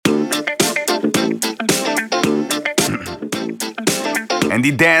And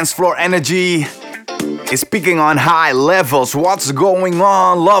the dance floor energy is peaking on high levels. What's going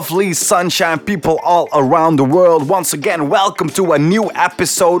on, lovely sunshine people all around the world? Once again, welcome to a new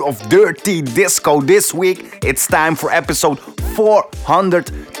episode of Dirty Disco. This week, it's time for episode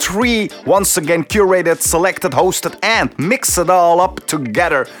 403. Once again, curated, selected, hosted, and mixed it all up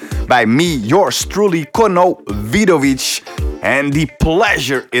together by me, yours truly, Kono Vidovic. And the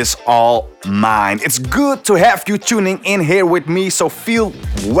pleasure is all mine. It's good to have you tuning in here with me, so feel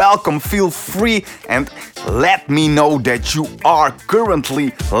welcome, feel free, and let me know that you are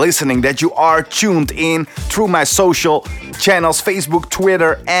currently listening, that you are tuned in through my social channels, Facebook,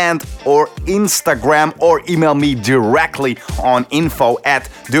 Twitter, and or Instagram, or email me directly on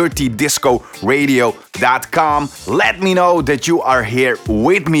info@dirtydiscoradio.com. Let me know that you are here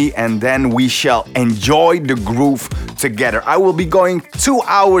with me, and then we shall enjoy the groove together. I will be going 2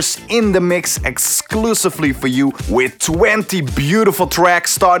 hours in the mix exclusively for you with 20 beautiful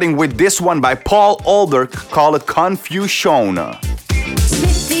tracks, starting with this one by Paul Older, call it Confusion.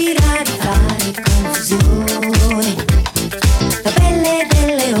 Smettila di fare confusione, la pelle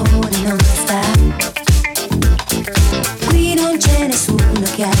del leone non sta. Qui non c'è nessuno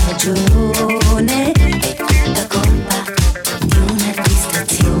che ha ragione, è tutta colpa di una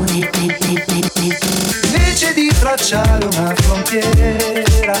distrazione. Invece di tracciare una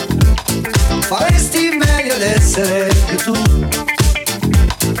frontiera, faresti meglio ad essere più tu,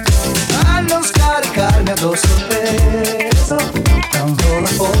 a non scaricarmi addosso il peso, tanto la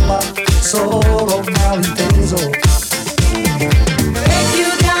colpa, solo un malinteso. E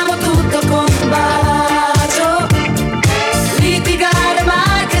chiudiamo tutto con un bacio, litigare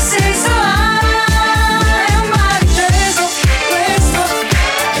mai che senso ha? È un malinteso questo,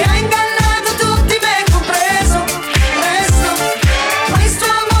 che ha ingannato tutti, me compreso. Questo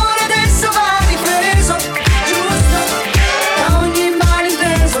amore adesso va difeso, giusto, da ogni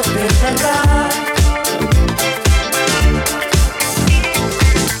malinteso per terra.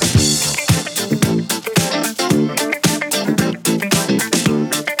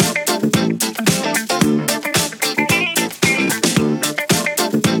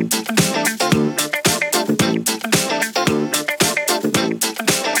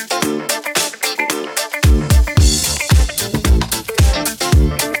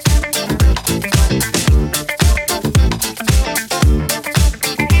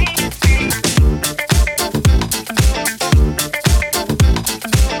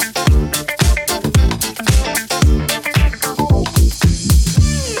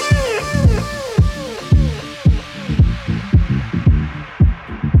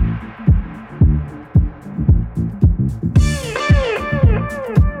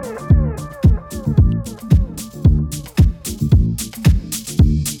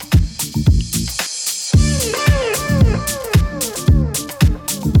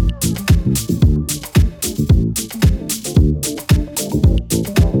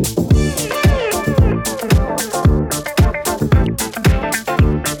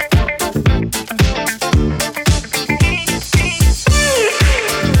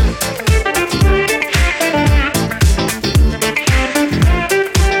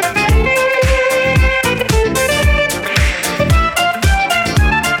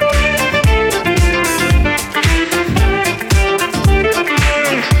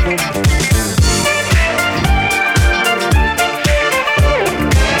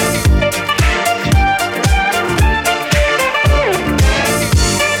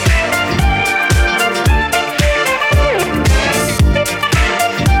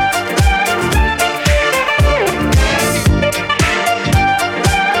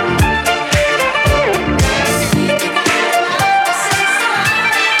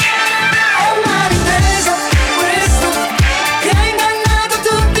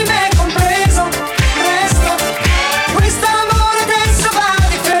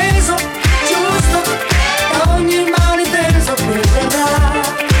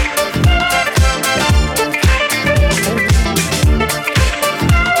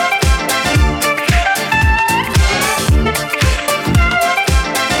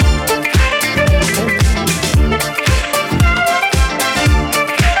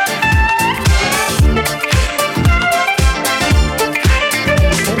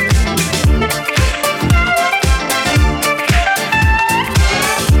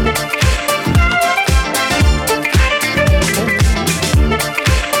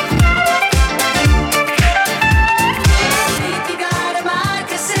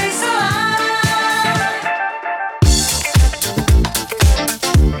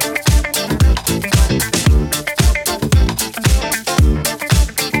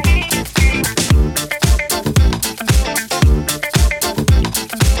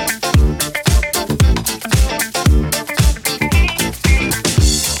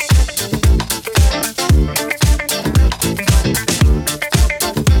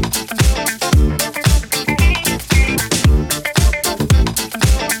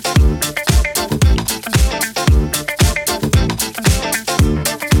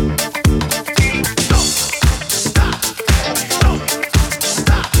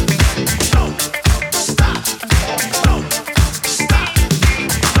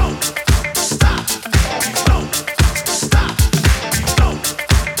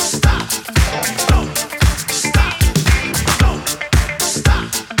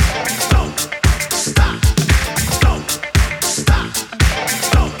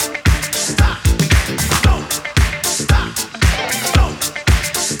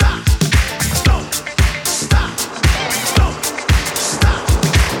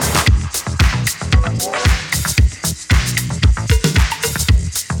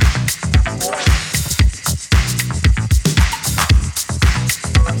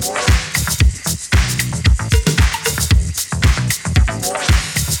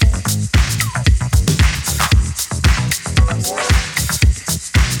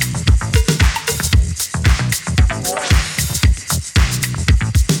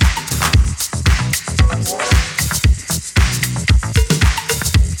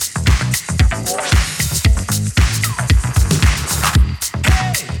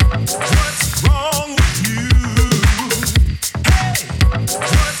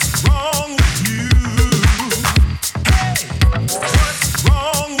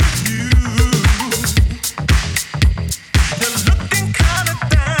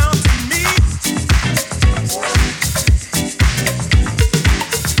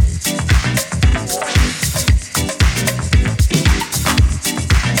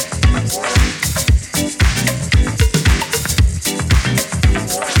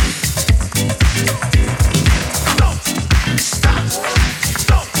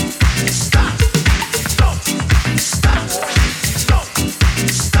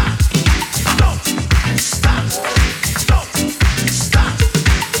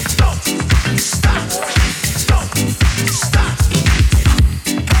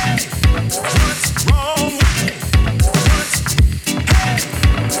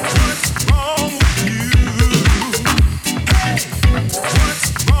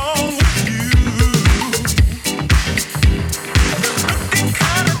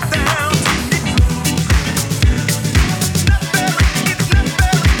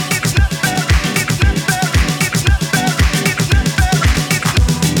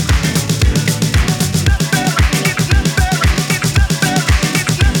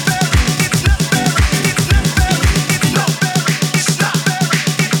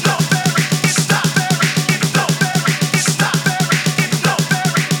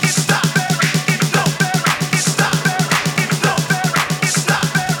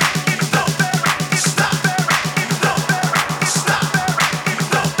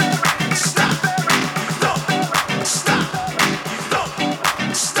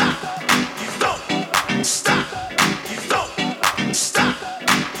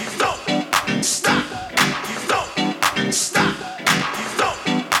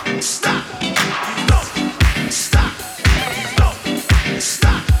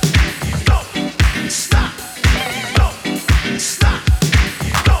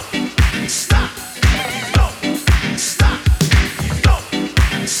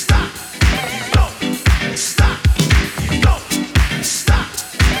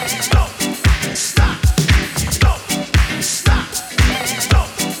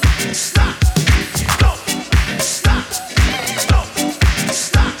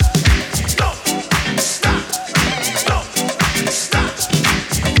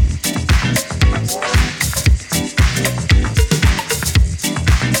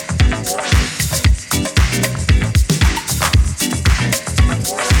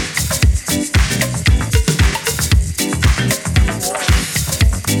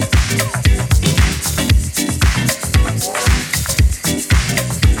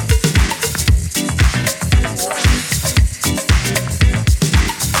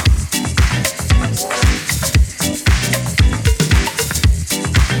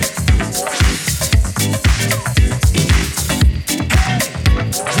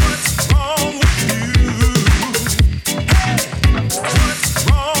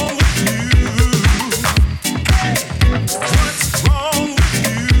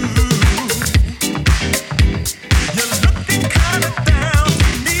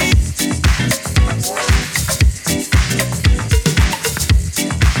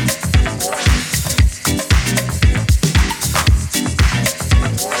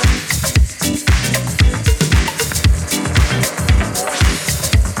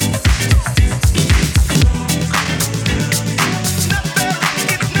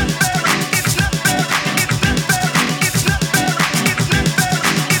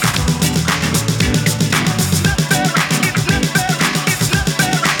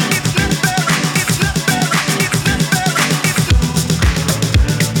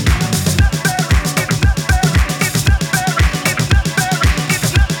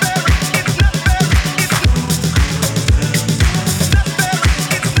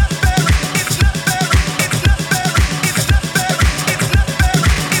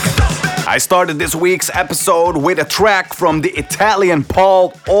 I started this week's episode with a track from the Italian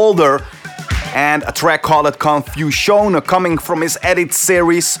Paul Older and a track called Confusione coming from his edit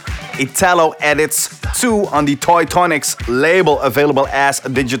series Italo Edits 2 on the Toy Tonics label, available as a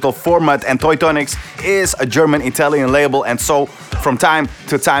digital format. And Toy Tonics is a German-Italian label, and so from time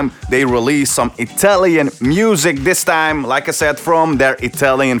to time they release some Italian music, this time, like I said, from their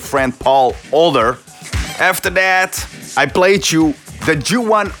Italian friend Paul Older. After that, I played you the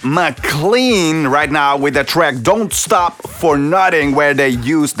JUAN MACLEAN right now with the track Don't Stop for Nothing, where they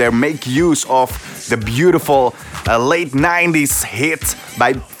make use of the beautiful late 90s hit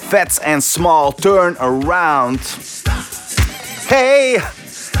by Fats and Small, Turn Around. Hey,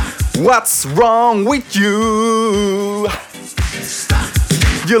 what's wrong with you?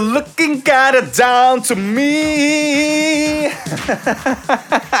 You're looking kinda down to me.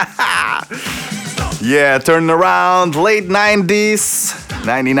 Yeah, Turn Around, late 90s,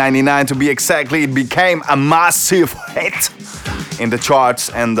 1999 to be exactly. It became a massive hit in the charts,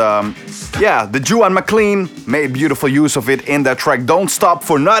 and the JUAN MACLEAN made beautiful use of it in their track Don't Stop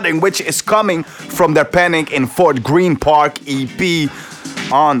for Nothing, which is coming from their Panic in Fort Greene Park EP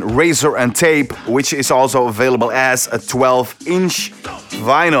on Razor and Tape, which is also available as a 12-inch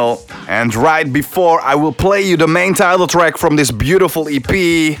vinyl. And right before I will play you the main title track from this beautiful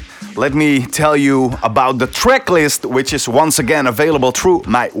EP, let me tell you about the track list, which is once again available through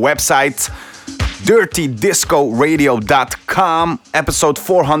my website, dirtydiscoradio.com, episode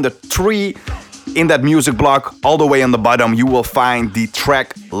 403. In that music block, all the way on the bottom, you will find the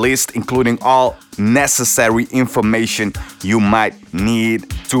track list, including all necessary information you might need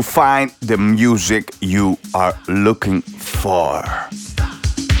to find the music you are looking for.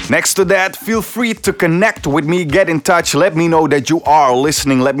 Next to that, feel free to connect with me, get in touch, let me know that you are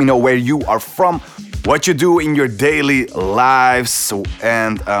listening, let me know where you are from, what you do in your daily lives,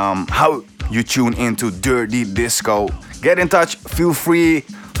 and how you tune into Dirty Disco. Get in touch, feel free,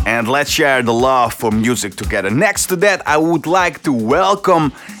 and let's share the love for music together. Next to that, I would like to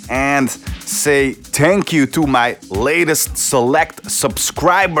welcome and say thank you to my latest select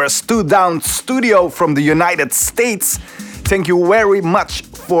subscribers, 2 Down Studio from the United States. Thank you very much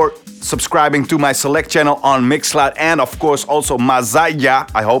for subscribing to my select channel on Mixcloud, and of course also Mazaya,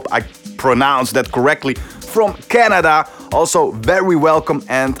 I hope I pronounced that correctly, from Canada. Also very welcome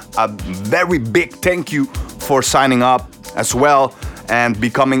and a very big thank you for signing up as well and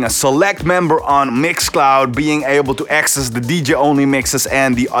becoming a select member on Mixcloud, being able to access the DJ only mixes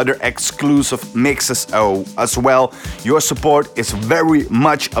and the other exclusive mixes as well. Your support is very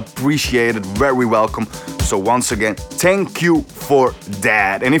much appreciated, very welcome. So once again, thank you for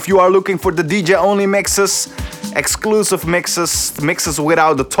that. And if you are looking for the DJ only mixes, exclusive mixes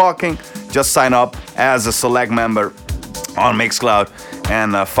without the talking, just sign up as a select member on Mixcloud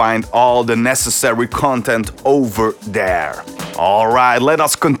and find all the necessary content over there. Alright, let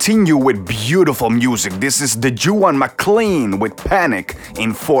us continue with beautiful music. This is the JUAN MACLEAN with Panic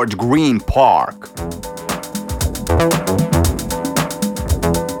in Fort Greene Park.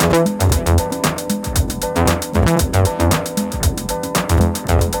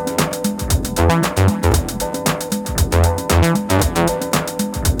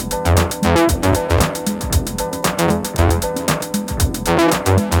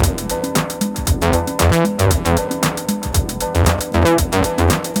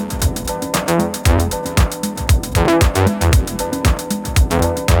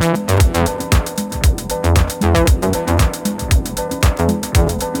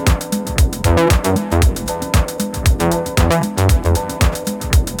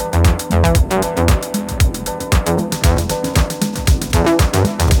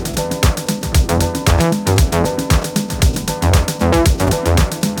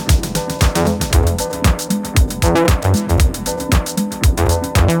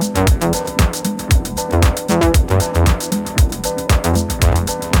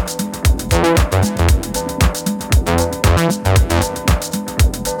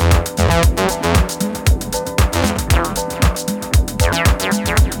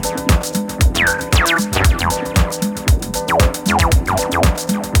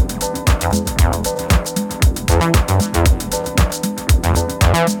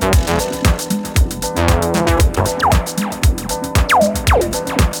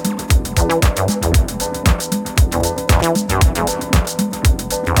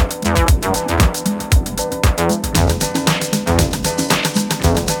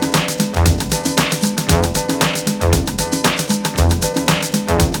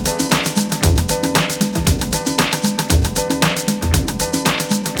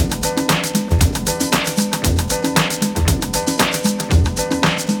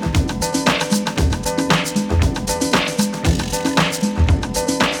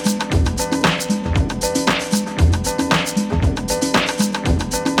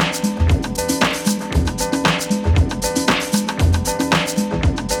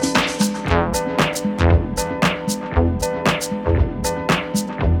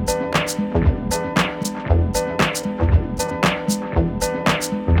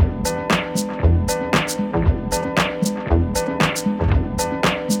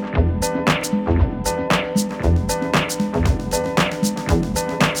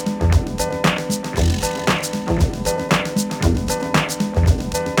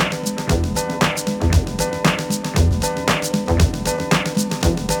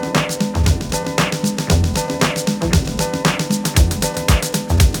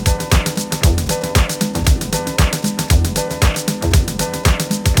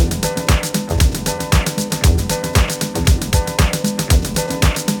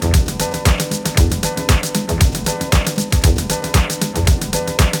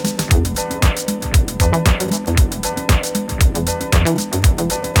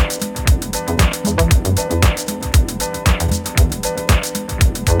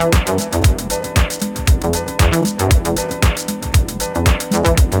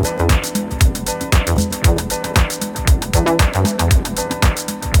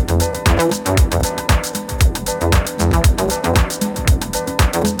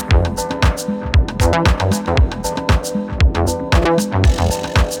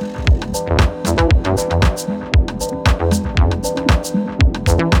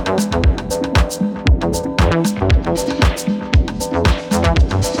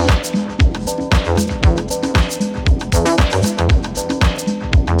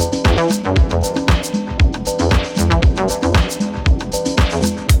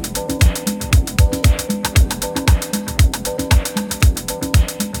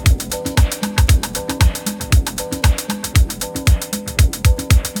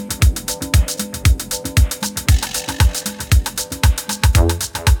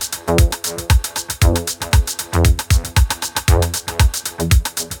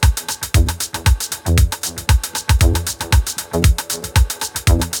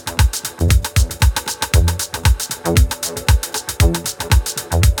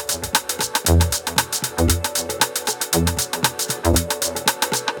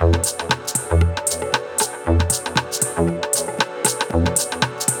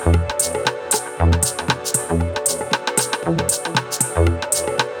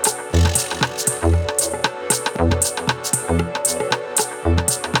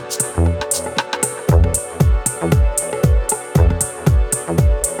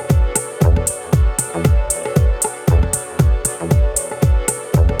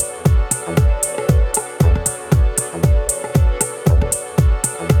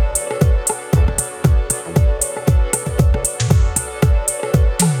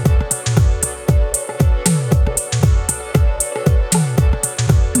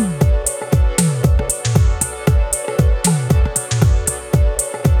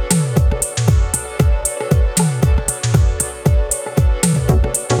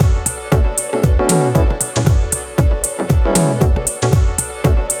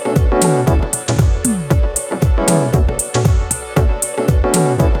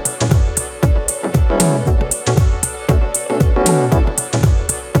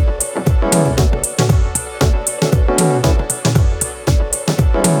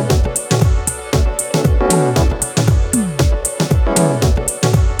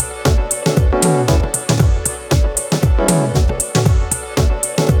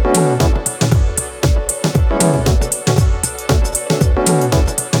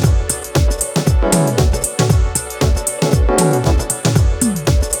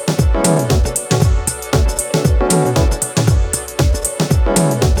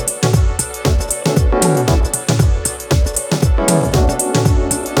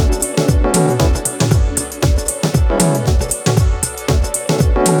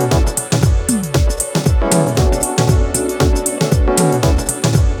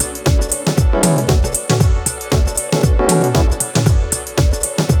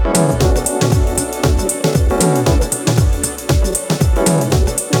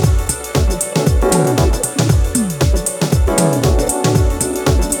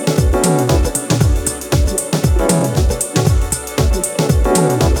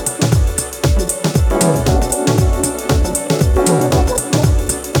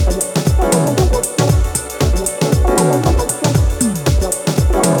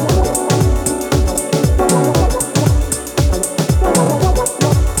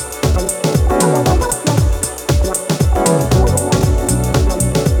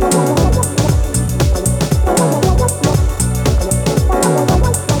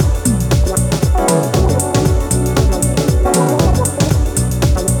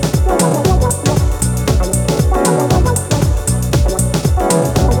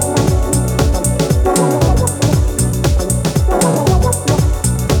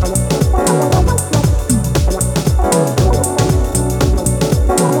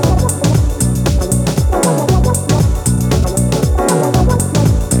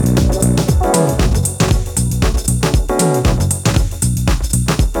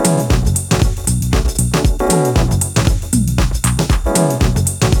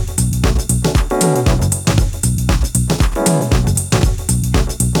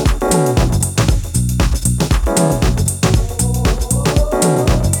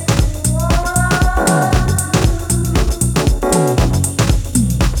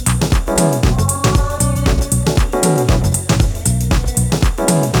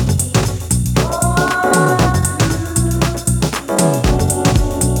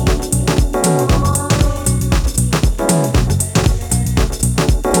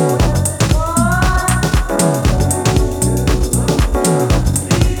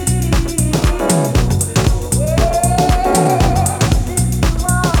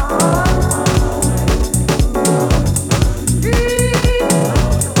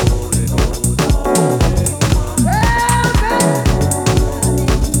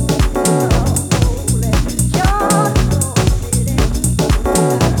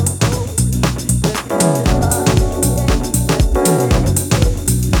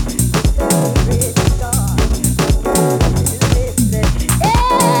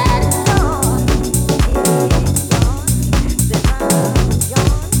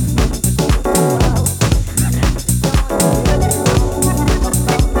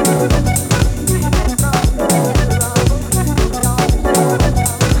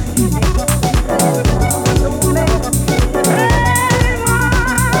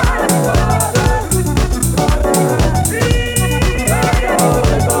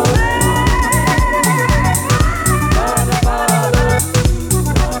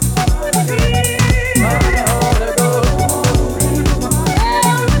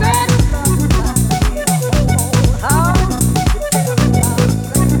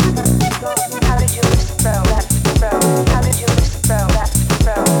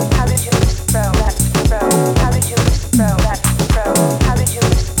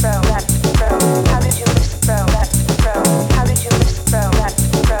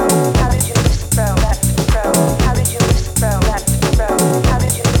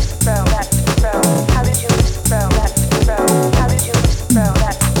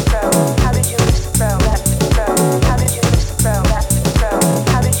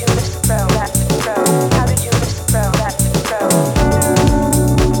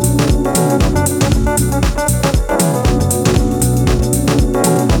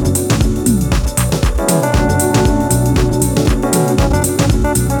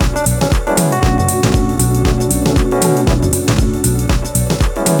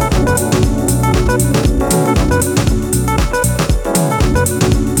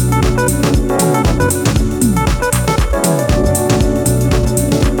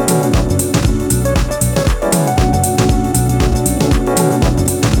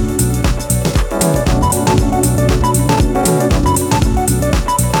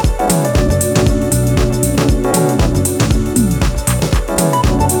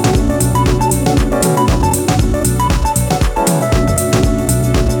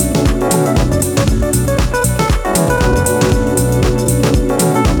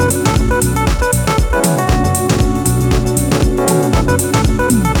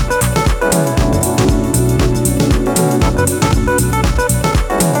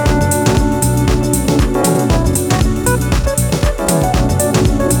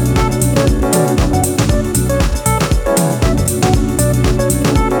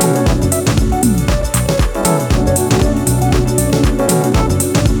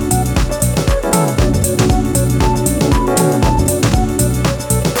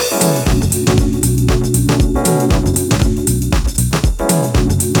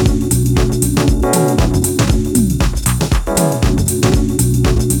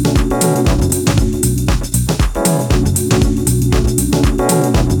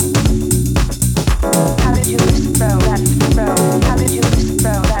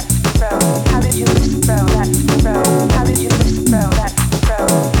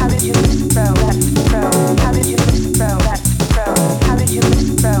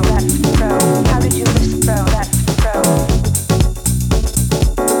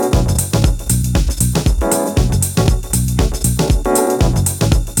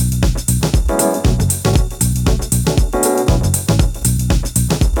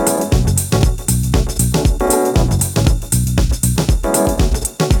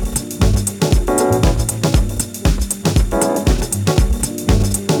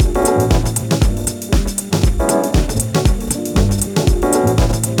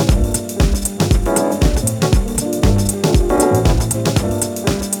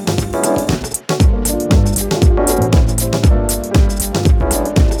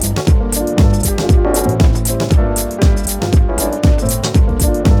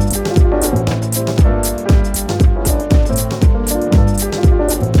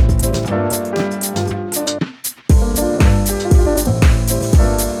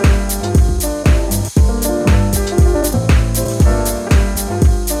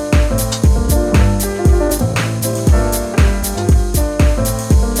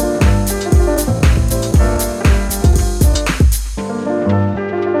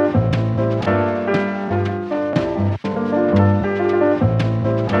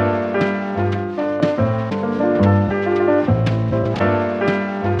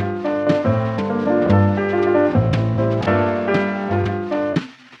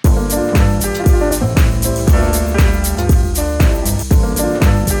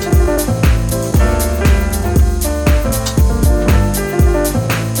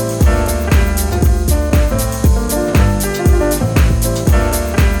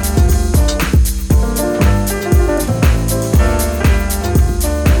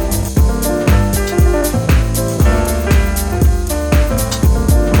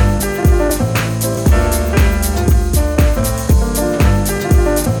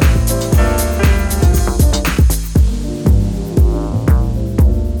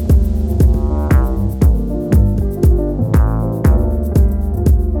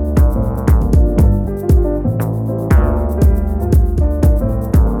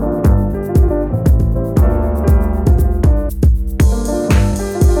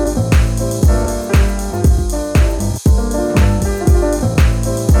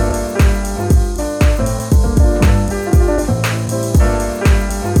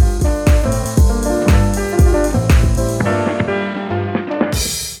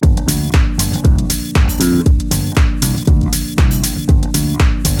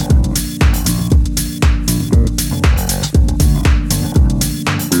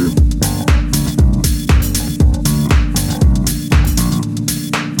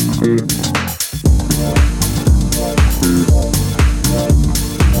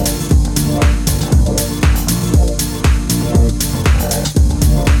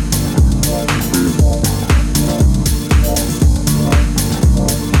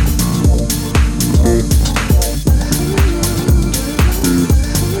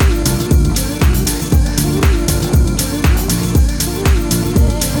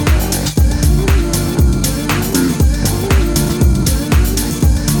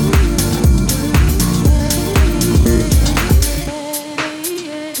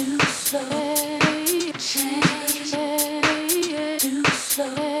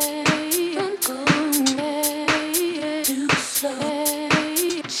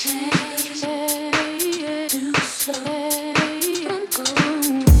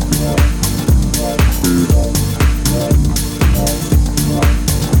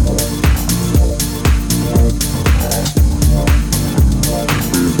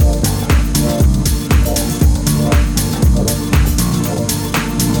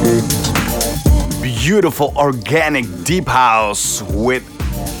 beautiful organic deep house with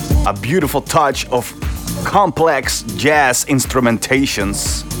a beautiful touch of complex jazz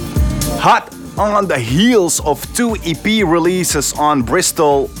instrumentations. Hot on the heels of 2 EP releases on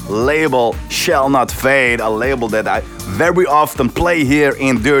Bristol label Shall Not Fade, a label that I very often play here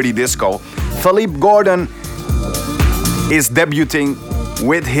in Dirty Disco, Philippe Gordon is debuting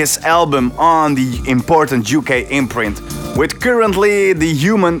with his album on the important UK imprint, with currently the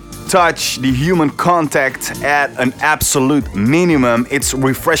human touch, the human contact at an absolute minimum. It's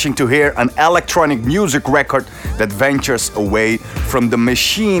refreshing to hear an electronic music record that ventures away from the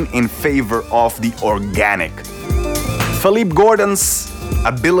machine in favor of the organic. Philippe Gordon's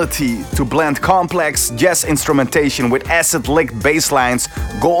ability to blend complex jazz instrumentation with acid-licked bass lines,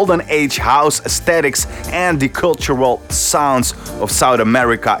 golden age house aesthetics, and the cultural sounds of South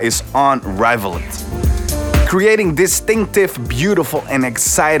America is unrivaled, creating distinctive, beautiful, and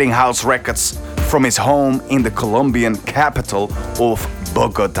exciting house records from his home in the Colombian capital of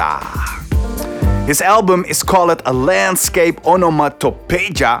Bogota. His album is called a landscape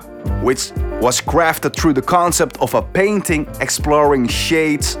onomatopoeia, which was crafted through the concept of a painting exploring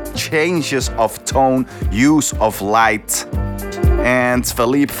shades, changes of tone, use of light. And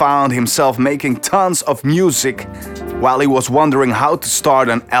Philippe found himself making tons of music while he was wondering how to start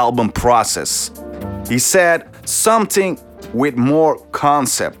an album process. He said something with more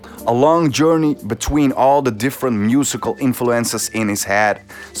concept, a long journey between all the different musical influences in his head.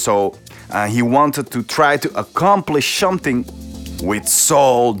 So he wanted to try to accomplish something with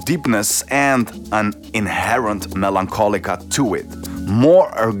soul, deepness, and an inherent melancholica to it.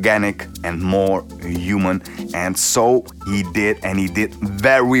 More organic and more human. And so he did, and he did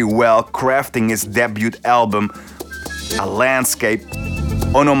very well, crafting his debut album, a landscape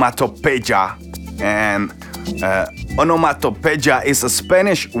onomatopoeia. And onomatopoeia is a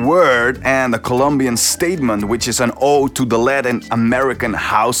Spanish word and a Colombian statement, which is an ode to the Latin American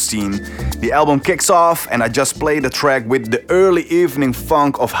house scene. The album kicks off, and I just played the track with the early evening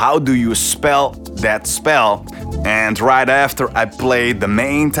funk of How Do You Spell That Spell? And right after, I played the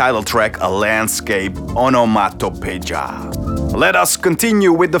main title track, a landscape onomatopoeia. Let us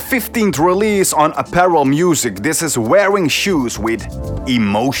continue with the 15th release on Apparel Music. This is Wearing Shoes with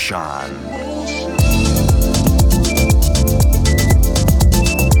Emotion.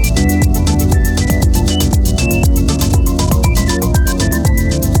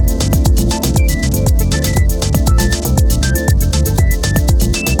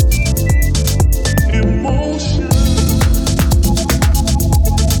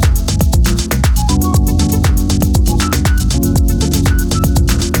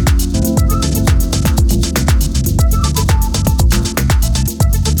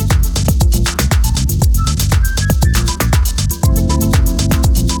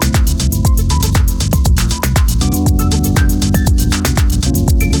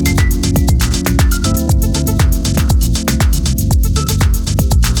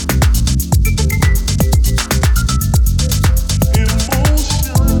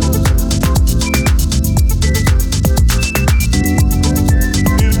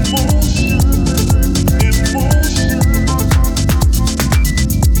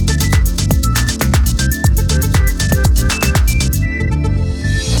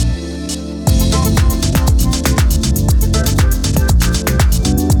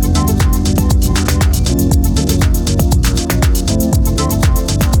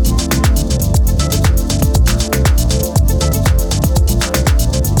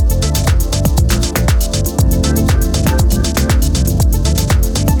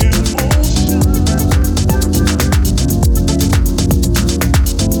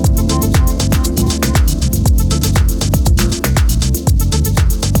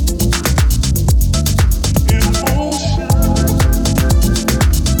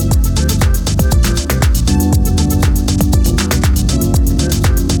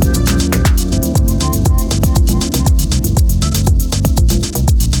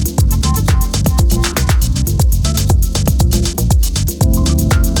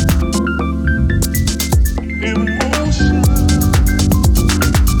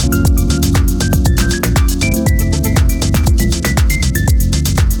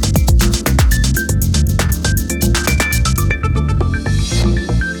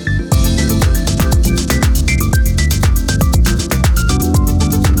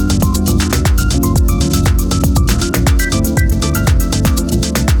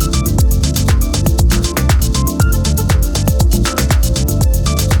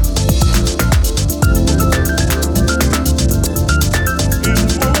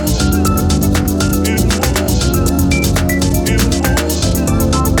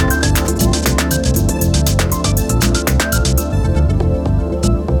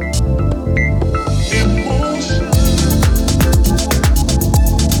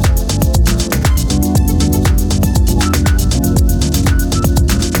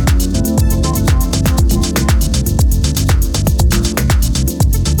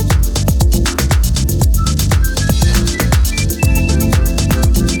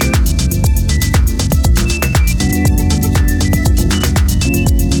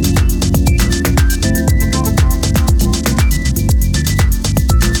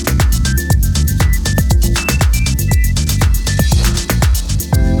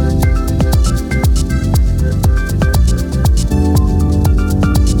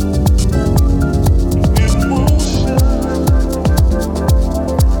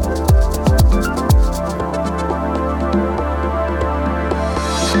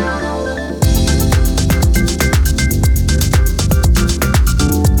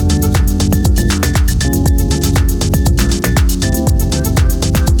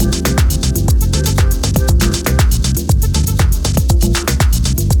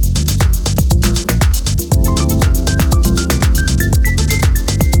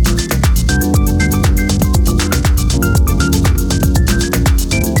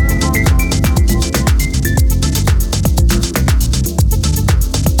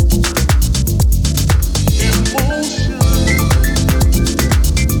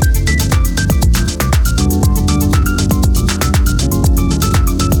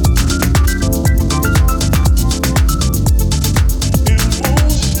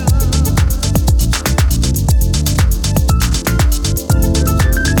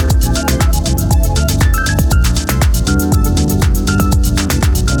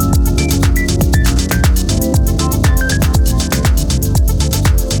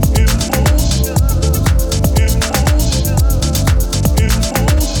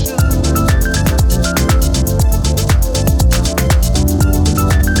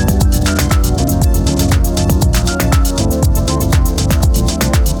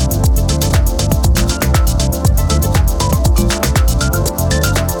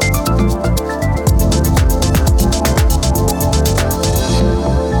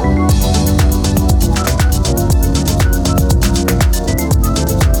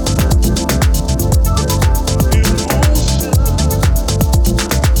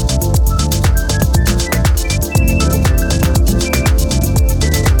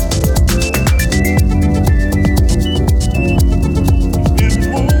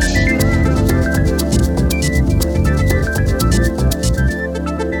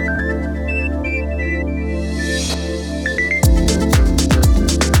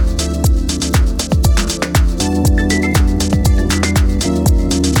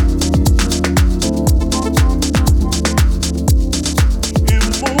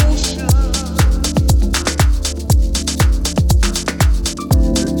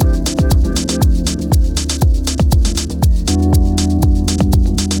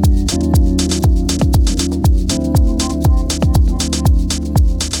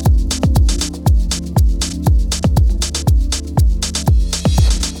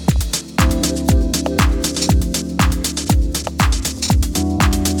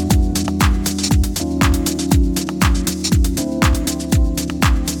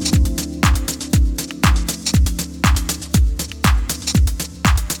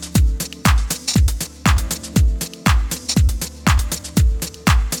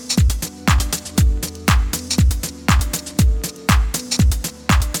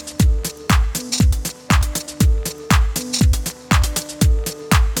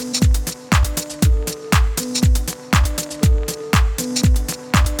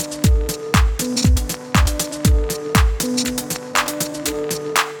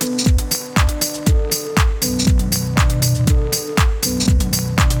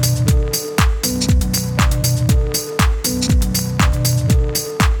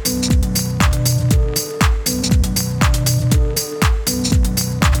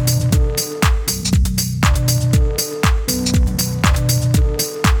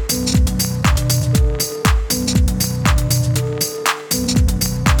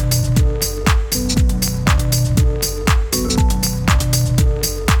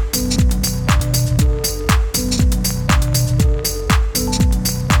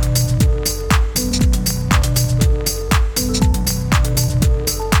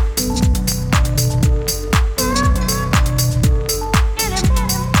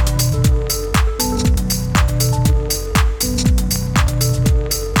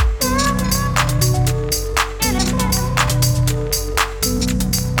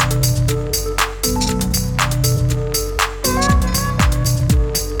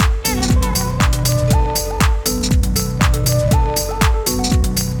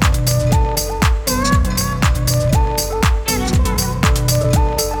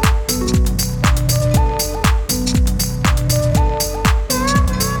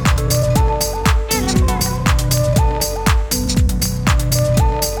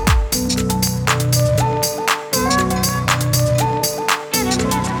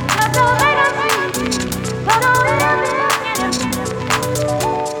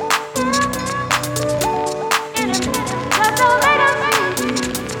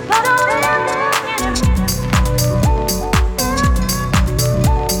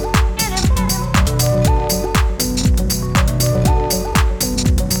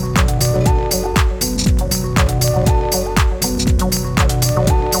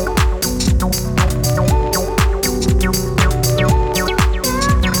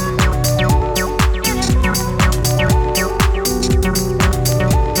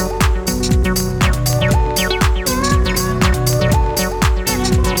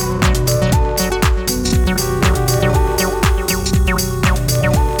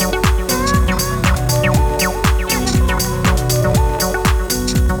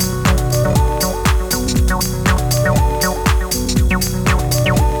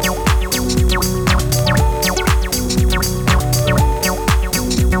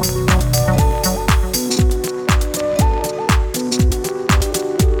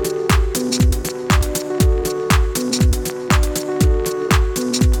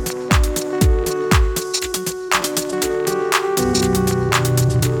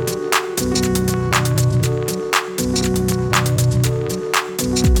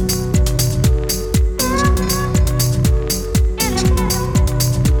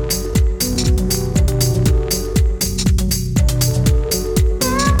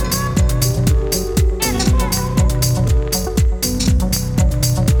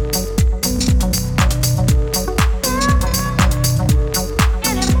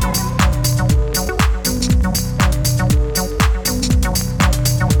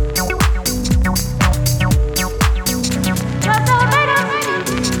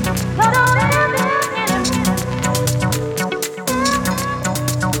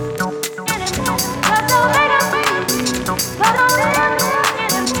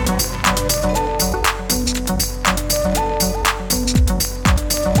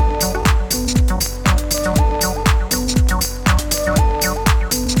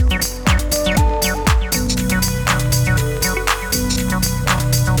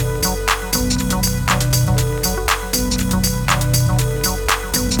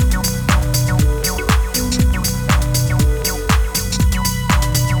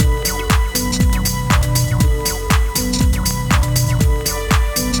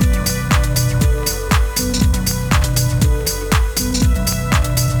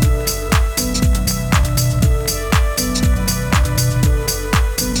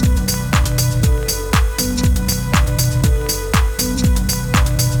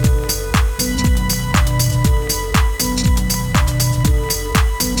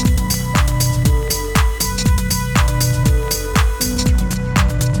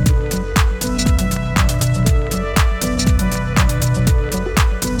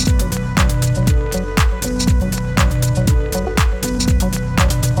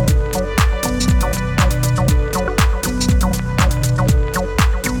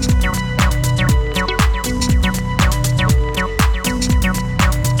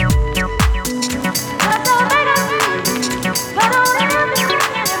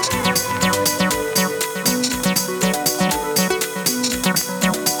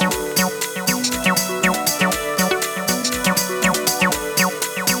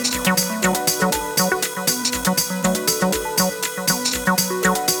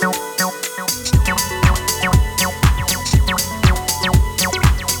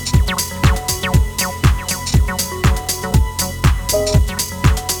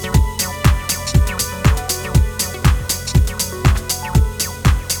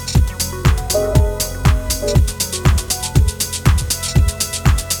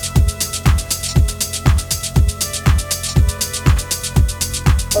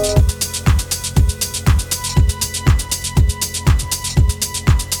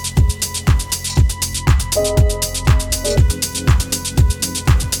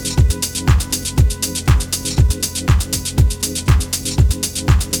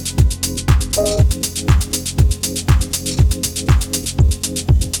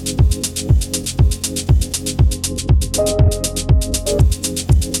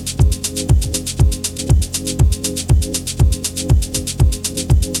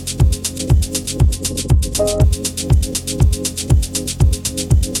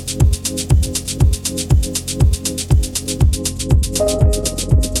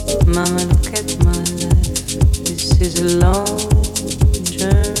 Mama, look at my life. This is a long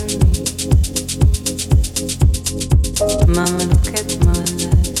journey. Mama, look at my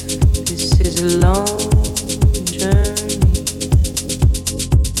life. This is a long journey.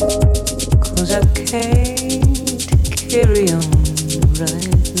 'Cause I can't carry on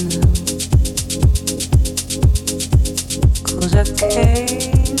right now. 'Cause I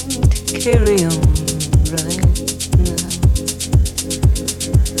can't carry on right now.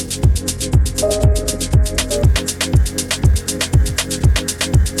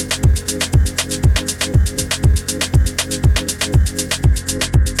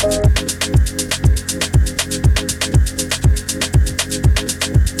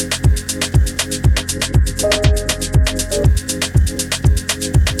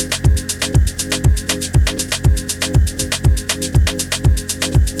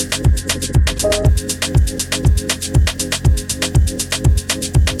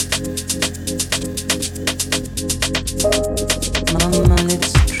 Mama,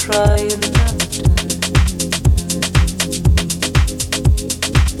 let's try another time.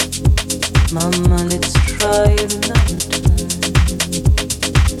 Mama, let's try another time.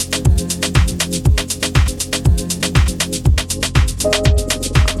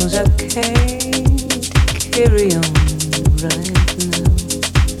 'Cause I can't carry on right now.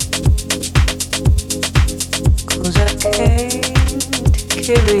 'Cause I can't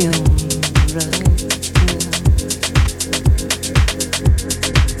carry on right now.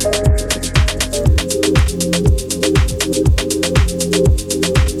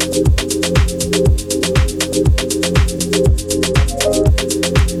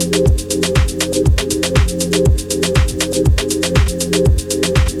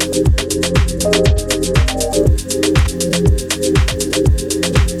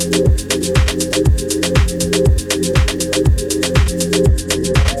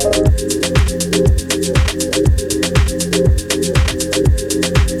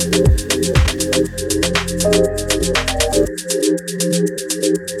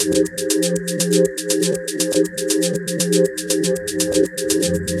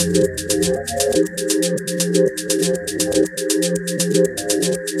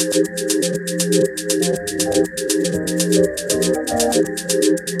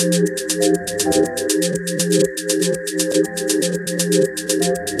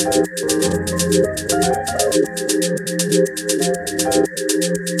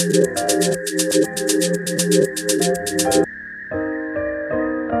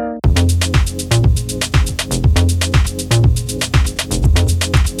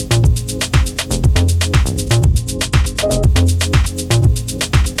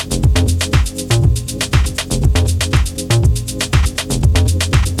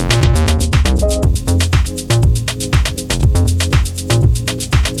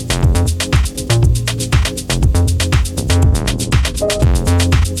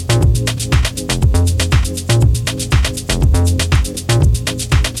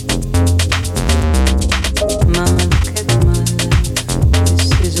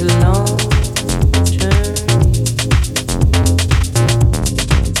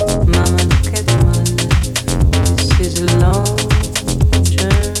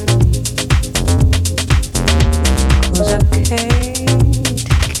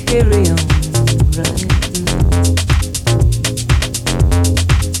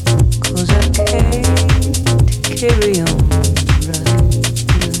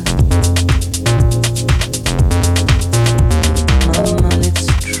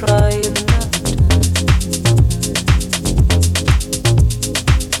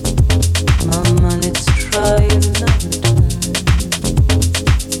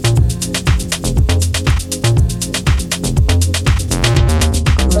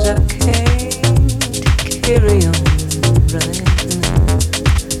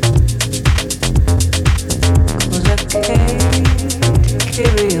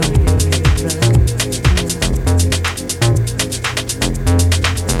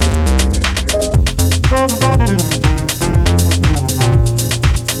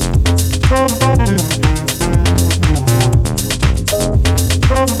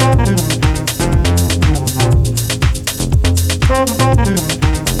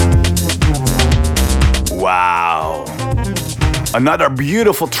 Another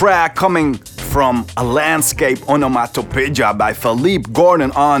beautiful track coming from A Landscape Onomatopeia by Felipe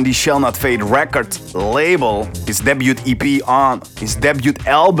Gordon on the Shall Not Fade Records label, his debut EP on his debut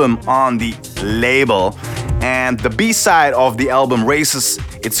album on the label. And the B-side of the album raises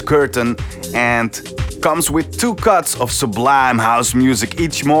its curtain and comes with 2 cuts of sublime house music,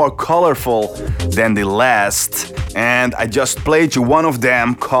 each more colorful than the last. And I just played you one of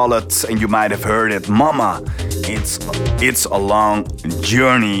them, called, and you might have heard it, Mama. It's a long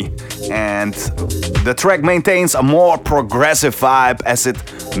journey. And the track maintains a more progressive vibe as it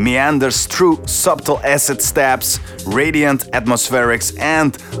meanders through subtle acid steps, radiant atmospherics,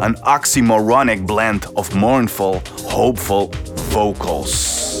 and an oxymoronic blend of mournful, hopeful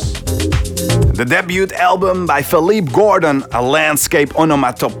vocals. The debut album by Felipe Gordon, A Landscape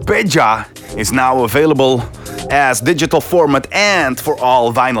Onomatopeia, is now available as digital format, and for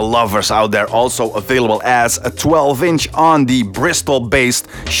all vinyl lovers out there, also available as a 12-inch on the Bristol-based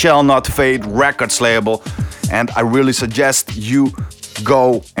Shall Not Fade Records label. And I really suggest you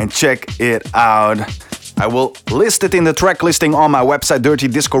go and check it out. I will list it in the track listing on my website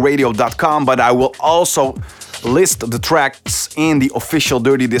dirtydiscoradio.com, but I will also list the tracks in the official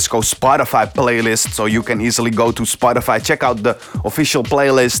Dirty Disco Spotify playlist, so you can easily go to Spotify, check out the official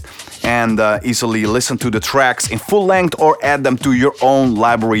playlist, and easily listen to the tracks in full length or add them to your own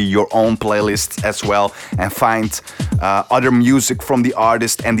library, your own playlists as well, and find other music from the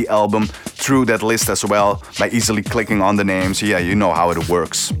artist and the album through that list as well by easily clicking on the names. Yeah, you know how it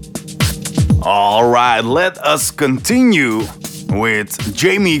works. Alright, let us continue with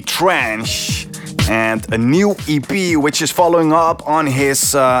Jamie Trench and a new EP which is following up on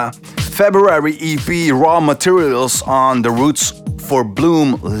his February EP Raw Materials on the Roots for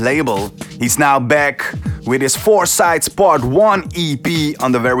Bloom label. He's now back with his 4 Sides Part 1 EP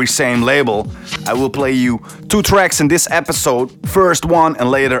on the very same label. I will play you 2 tracks in this episode, first one and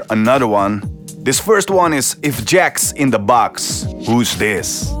later another one. This first one is If Jack's in the Box, Who's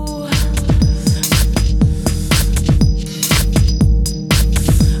This?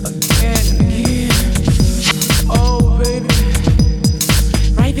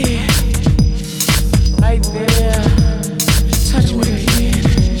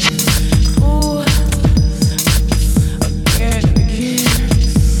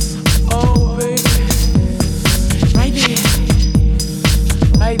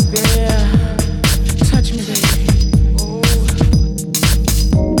 Touch me, baby.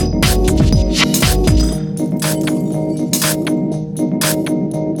 Oh.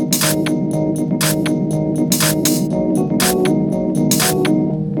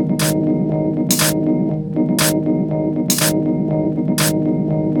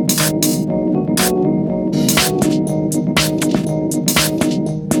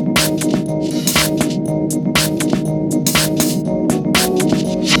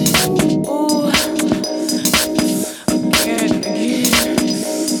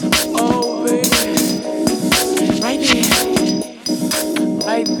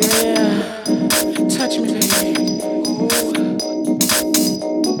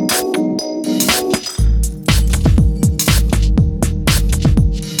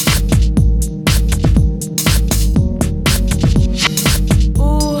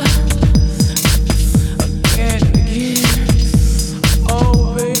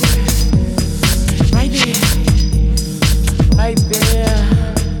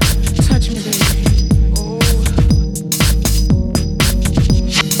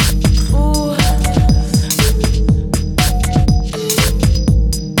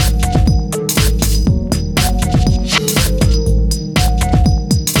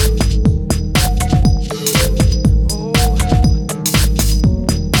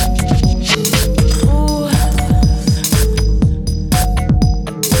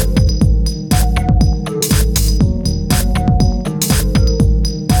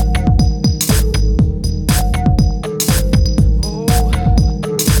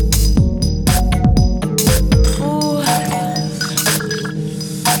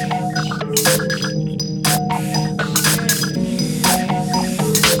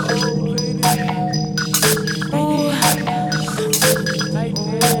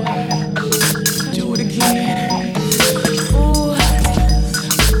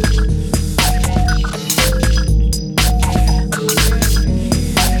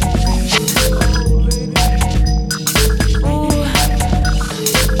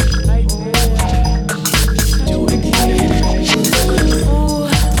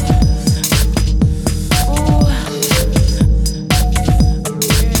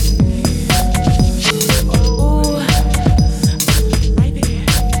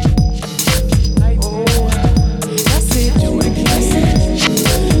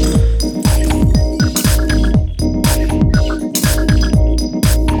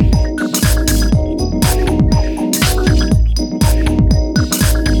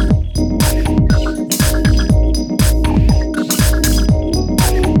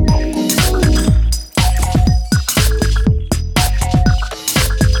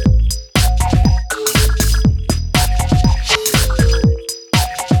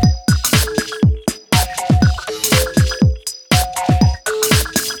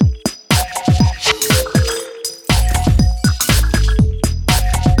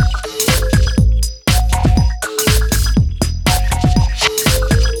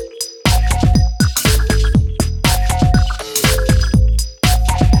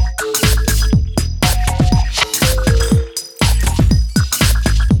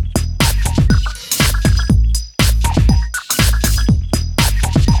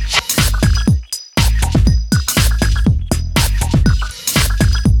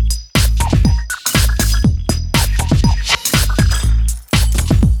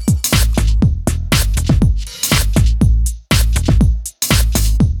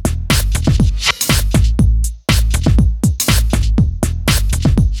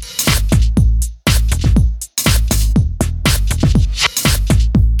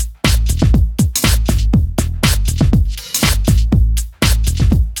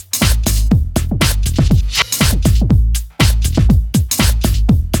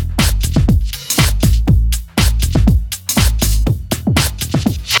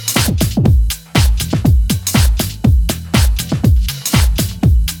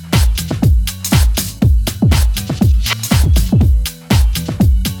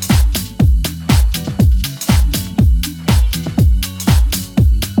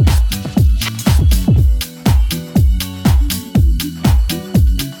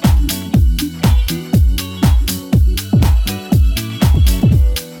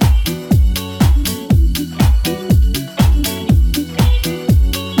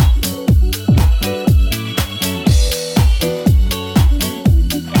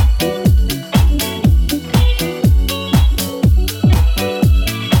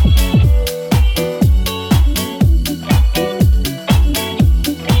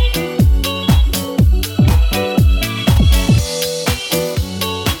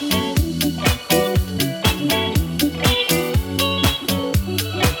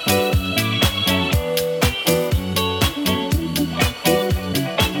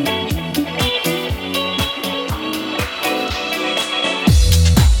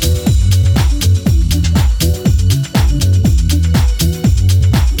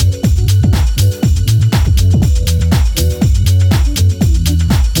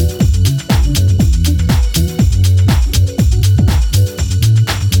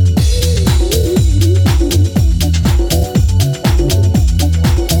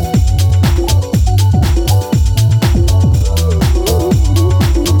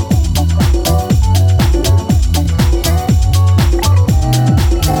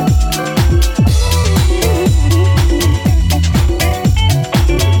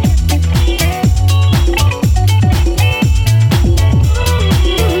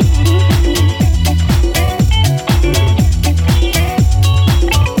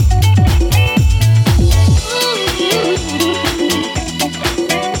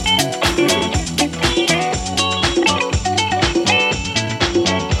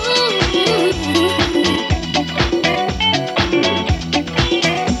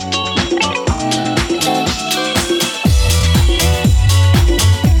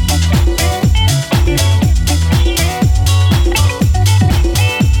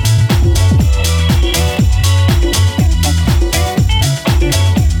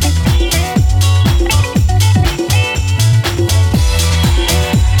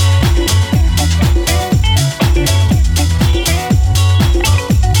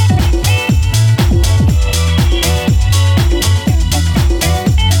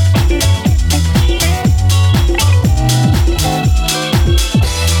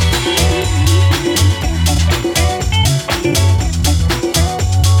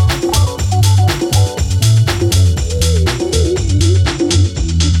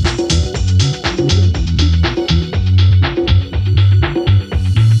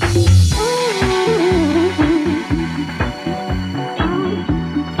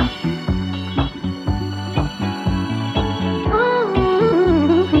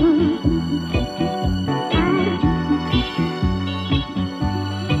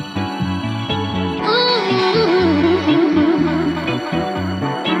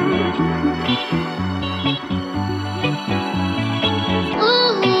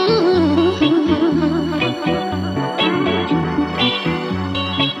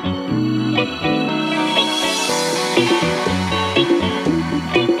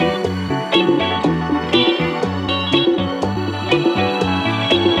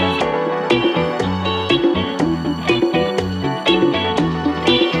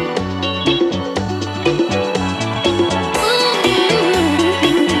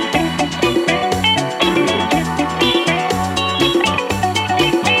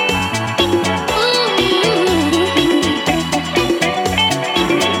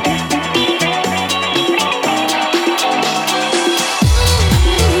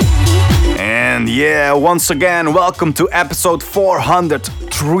 once again, welcome to episode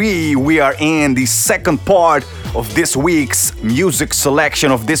 403. We are in the second part of this week's music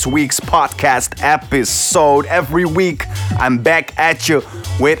selection, of this week's podcast episode. Every week, I'm back at you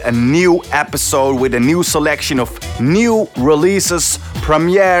with a new episode, with a new selection of new releases,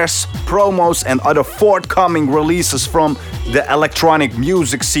 premieres, promos, and other forthcoming releases from the electronic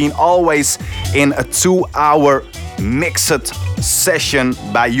music scene, always in a 2-hour mixed session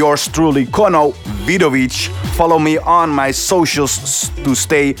by yours truly, Kono Vidovic. Follow me on my socials to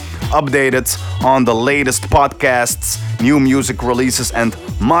stay updated on the latest podcasts, new music releases, and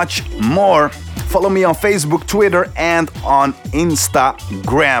much more. Follow me on Facebook, Twitter, and on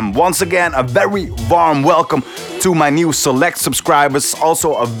Instagram. Once again, a very warm welcome to my new select subscribers.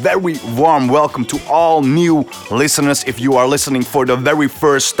 Also, a very warm welcome to all new listeners. If you are listening for the very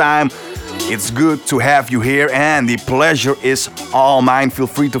first time, it's good to have you here, and the pleasure is all mine. Feel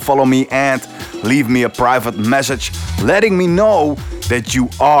free to follow me and leave me a private message letting me know that you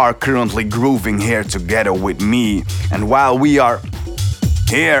are currently grooving here together with me. And while we are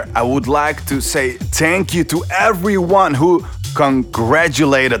here, I would like to say thank you to everyone who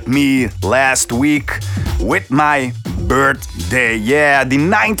congratulated me last week with my birthday. Yeah, the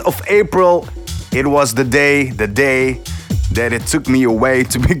 9th of April, it was the day that it took me away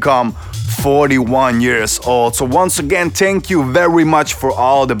to become 41 years old. So once again, thank you very much for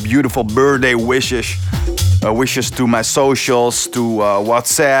all the beautiful birthday wishes to my socials, to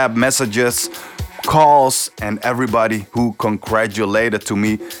WhatsApp messages, calls, and everybody who congratulated to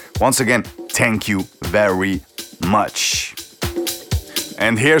me. Once again, thank you very much.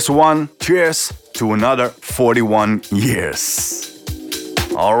 And here's one. Cheers to another 41 years.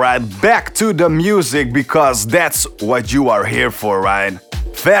 All right, back to the music, because that's what you are here for, right?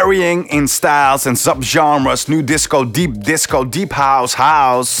 Varying in styles and subgenres, new disco, deep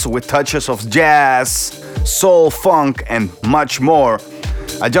house with touches of jazz, soul, funk, and much more.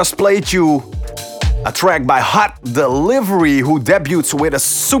 I just played you a track by Hot Delivery, who debuts with a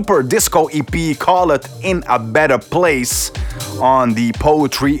super disco EP called In a Better Place on the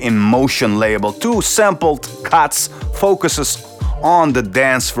Poetry in Motion label. 2 sampled cuts, focuses on the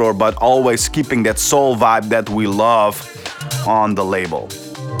dance floor, but always keeping that soul vibe that we love on the label.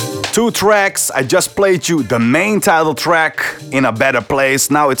 2 tracks. I just played you the main title track, In a Better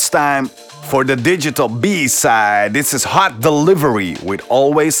Place. Now it's time for the digital B-side. This is Hot Delivery with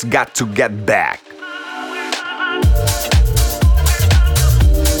Always Got to Get Back.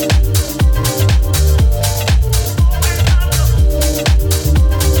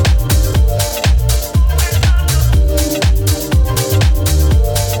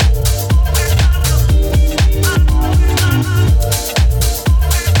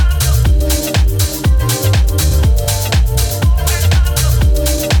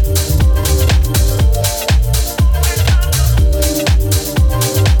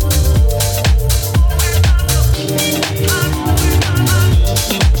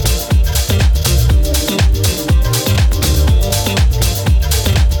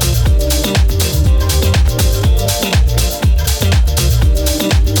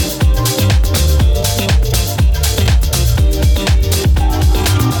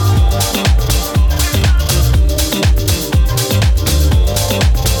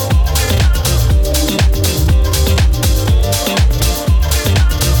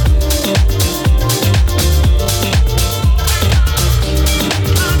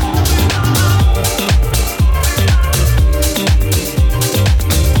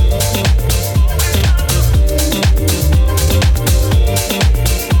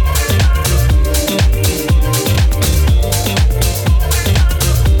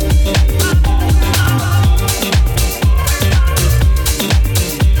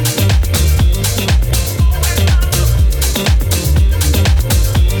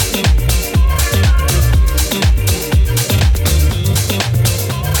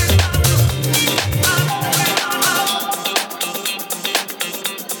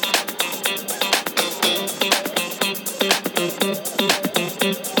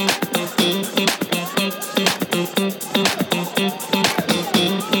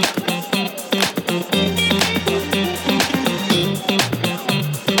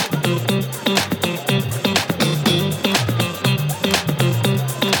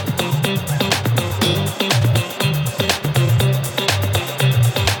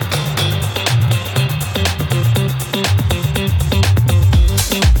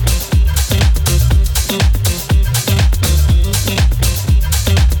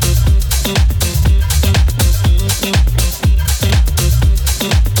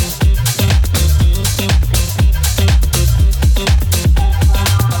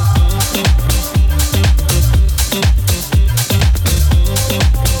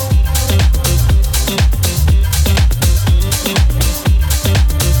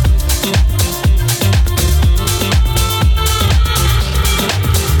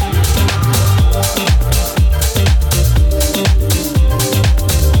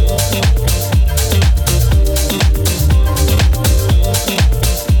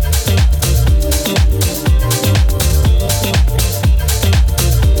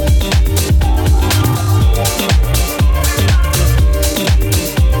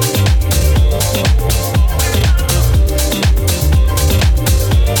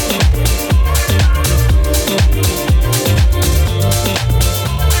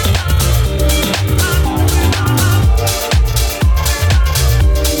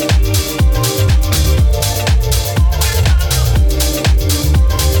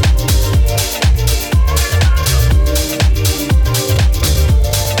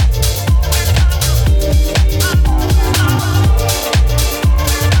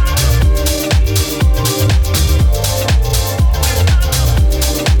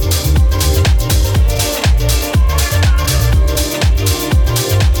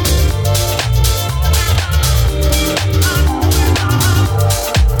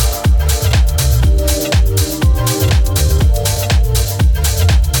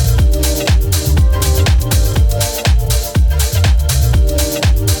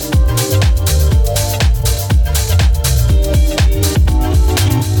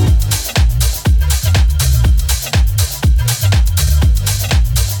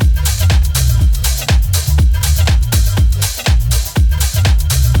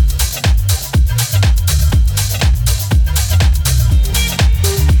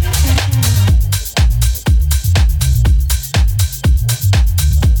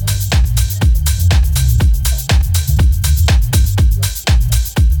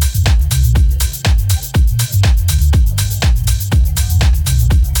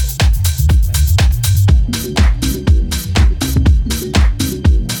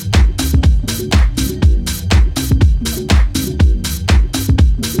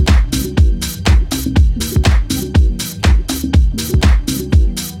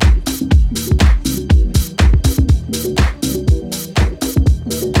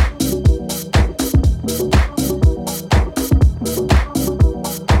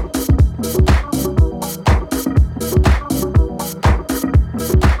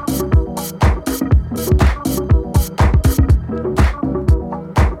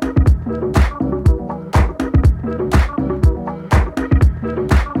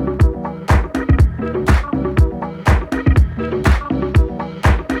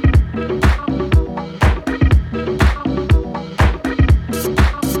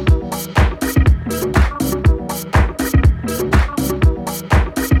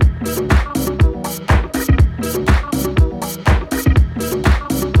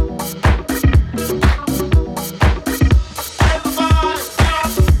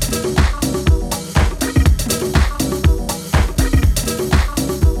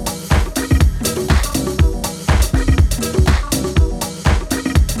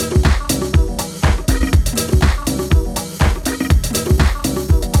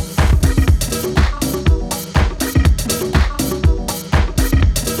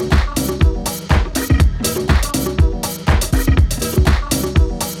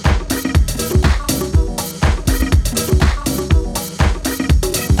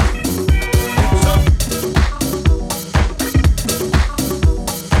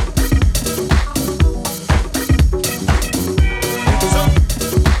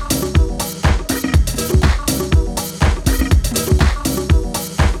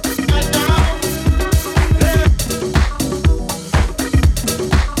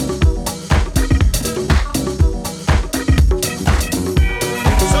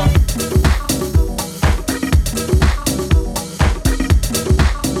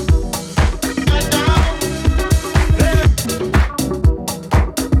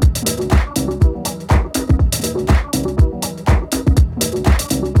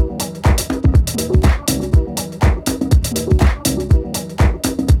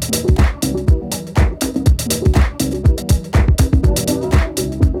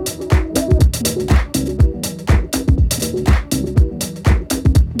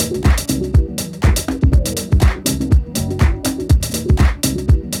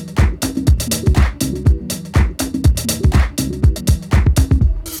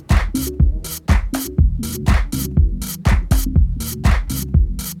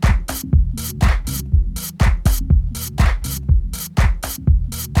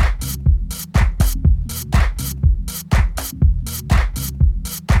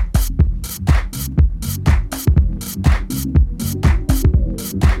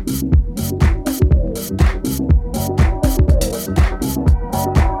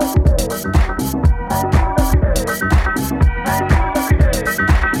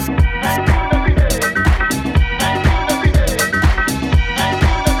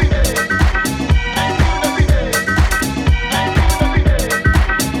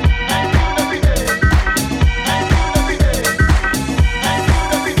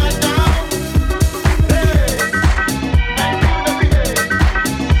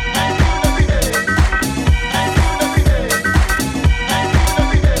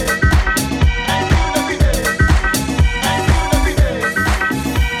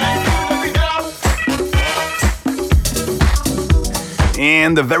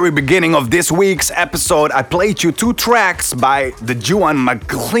 In the very beginning of this week's episode, I played you two tracks by the JUAN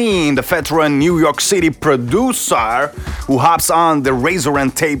MACLEAN, the veteran New York City producer who hops on the razor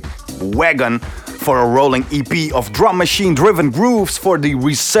and tape wagon for a rolling EP of drum machine driven grooves for the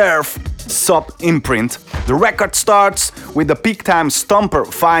Reserve sub imprint. The record starts with the peak time stomper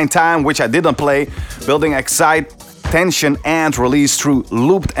Fine Time, which I didn't play, building excite, tension and release through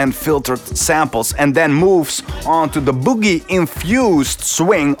looped and filtered samples, and then moves on to the boogie infused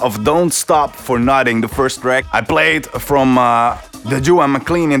swing of Don't Stop for Nothing, the first track I played from the JUAN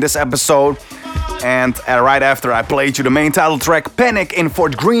MACLEAN in this episode. And right after I played you the main title track Panic in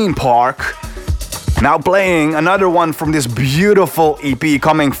Fort Greene Park. Now playing another one from this beautiful EP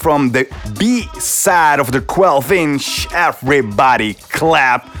coming from the B side of the 12-inch Everybody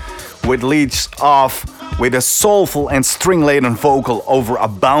Clap, which leads off with a soulful and string-laden vocal over a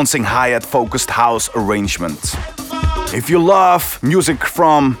bouncing hi-hat focused house arrangement. If you love music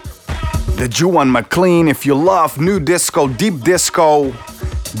from the JUAN MACLEAN, if you love new disco, deep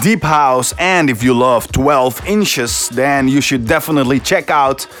house, and if you love 12 inches, then you should definitely check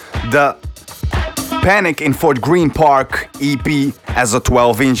out the Panic in Fort Greene Park EP as a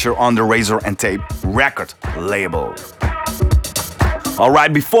 12-incher on the Razor and Tape record label.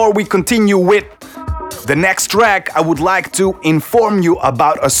 Alright, before we continue with the next track, I would like to inform you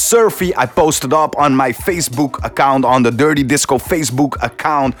about a survey I posted up on my Facebook account, on the Dirty Disco Facebook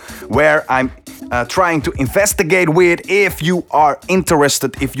account, where I'm trying to investigate with if you are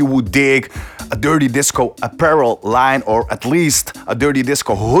interested, if you would dig a Dirty Disco apparel line or at least a Dirty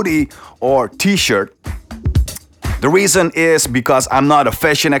Disco hoodie or t-shirt. The reason is because I'm not a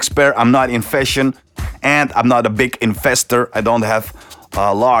fashion expert, I'm not in fashion, and I'm not a big investor. I don't have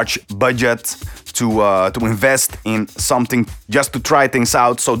a large budget to invest in something just to try things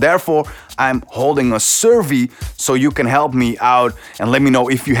out. So therefore, I'm holding a survey so you can help me out and let me know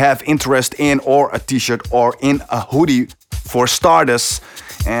if you have interest in or a t-shirt or in a hoodie for starters.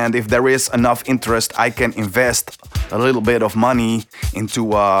 And if there is enough interest, I can invest a little bit of money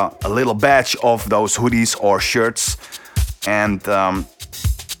into a little batch of those hoodies or shirts and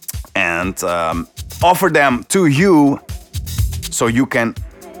offer them to you so you can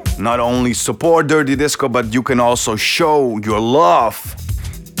not only support Dirty Disco, but you can also show your love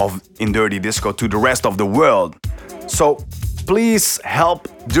in Dirty Disco to the rest of the world. So please help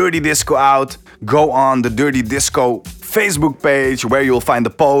Dirty Disco out. Go on the Dirty Disco Facebook page where you'll find the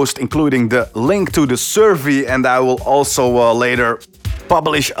post, including the link to the survey, and I will also later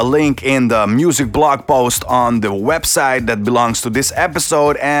publish a link in the music blog post on the website that belongs to this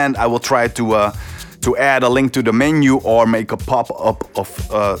episode, and I will try to add a link to the menu or make a pop-up of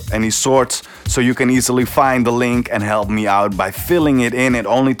any sort so you can easily find the link and help me out by filling it in. It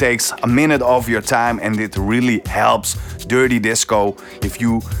only takes a minute of your time and it really helps Dirty Disco. If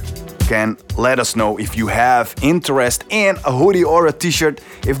you can let us know if you have interest in a hoodie or a t-shirt.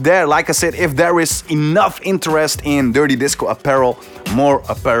 If there, like I said, if there is enough interest in Dirty Disco apparel, more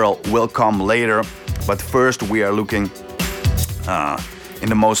apparel will come later. But first we are looking in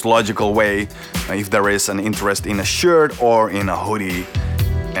the most logical way if there is an interest in a shirt or in a hoodie.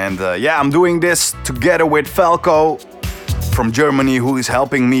 And yeah, I'm doing this together with Falco from Germany, who is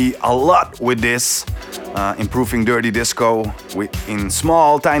helping me a lot with this, improving Dirty Disco in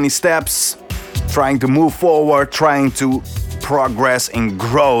small, tiny steps, trying to move forward, trying to progress in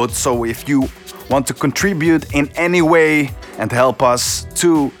growth. So if you want to contribute in any way and help us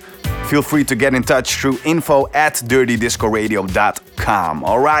too, feel free to get in touch through info@dirtydiscoradio.com.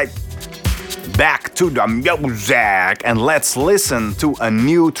 All right, back to the music and let's listen to a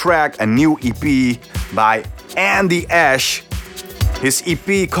new track, a new EP by Andy Ash. His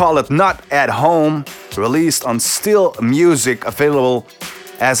EP called Not at Home, released on Still Music, available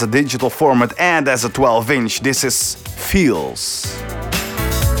as a digital format and as a 12-inch. This is Feels.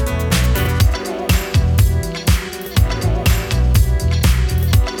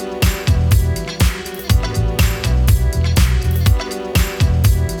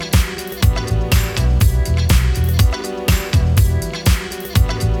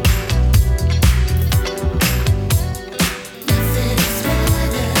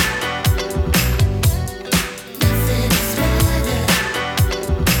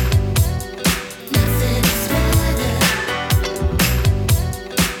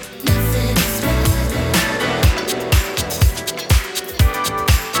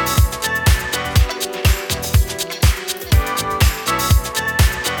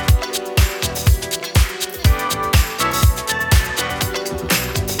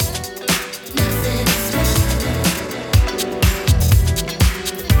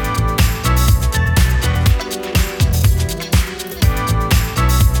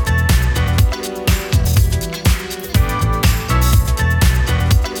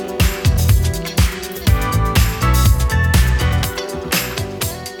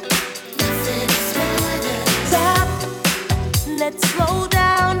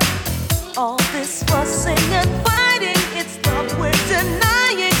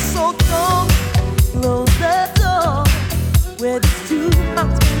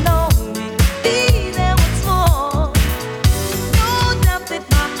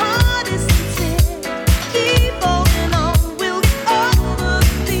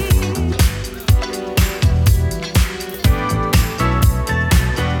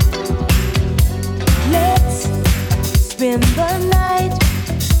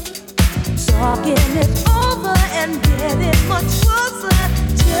 talking it over and getting much closer.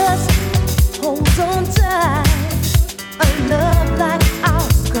 Just hold on tight. A love like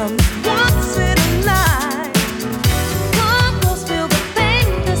ours comes once in a life. Come close, feel the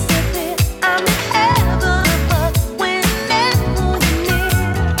fantasy. I'm in heaven above whenever you're near.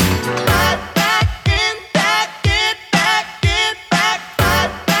 Right back in that, get back, get back.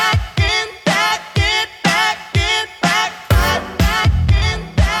 Right back in that, get back, get back. Right back in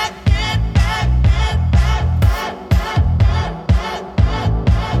that, get back, get back.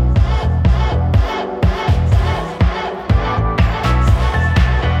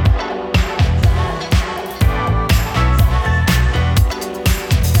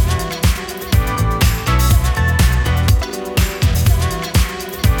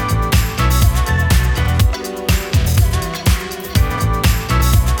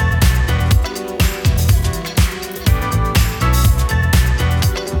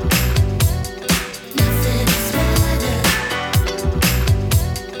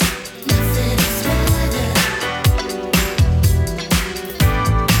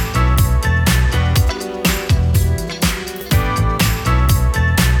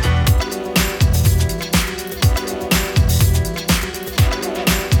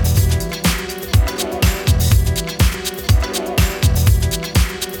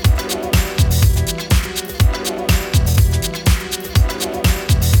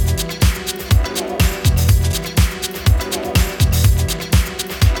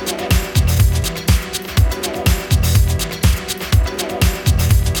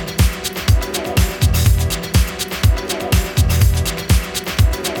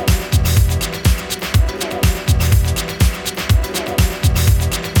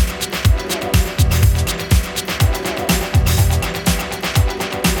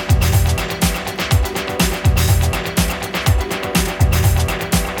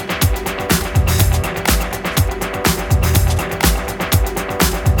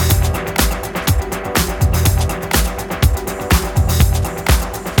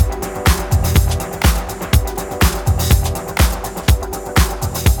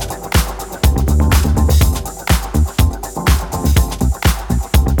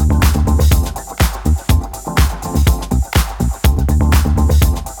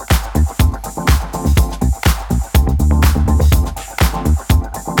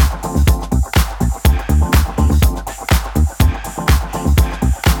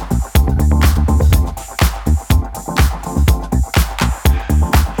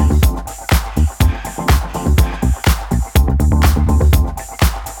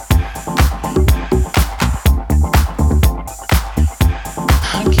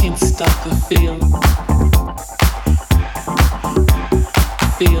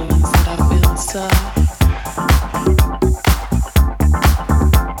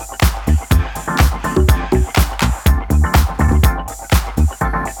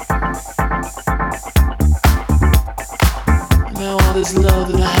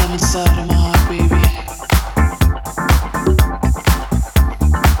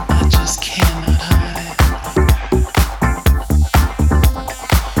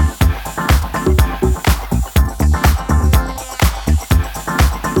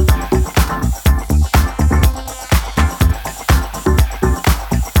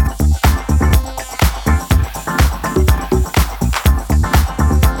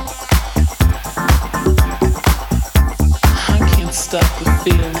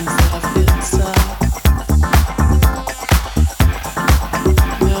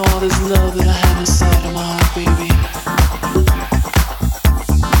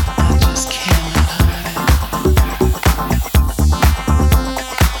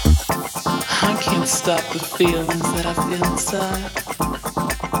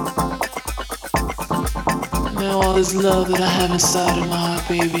 Love that I have inside of my heart,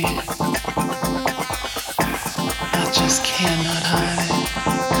 baby. I just cannot hide it.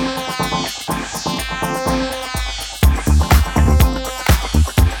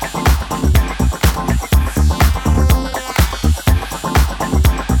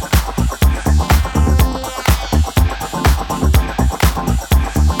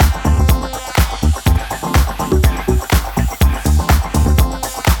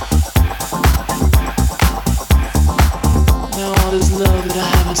 All this love that I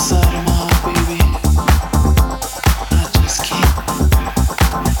have inside of my heart, baby, I just can't.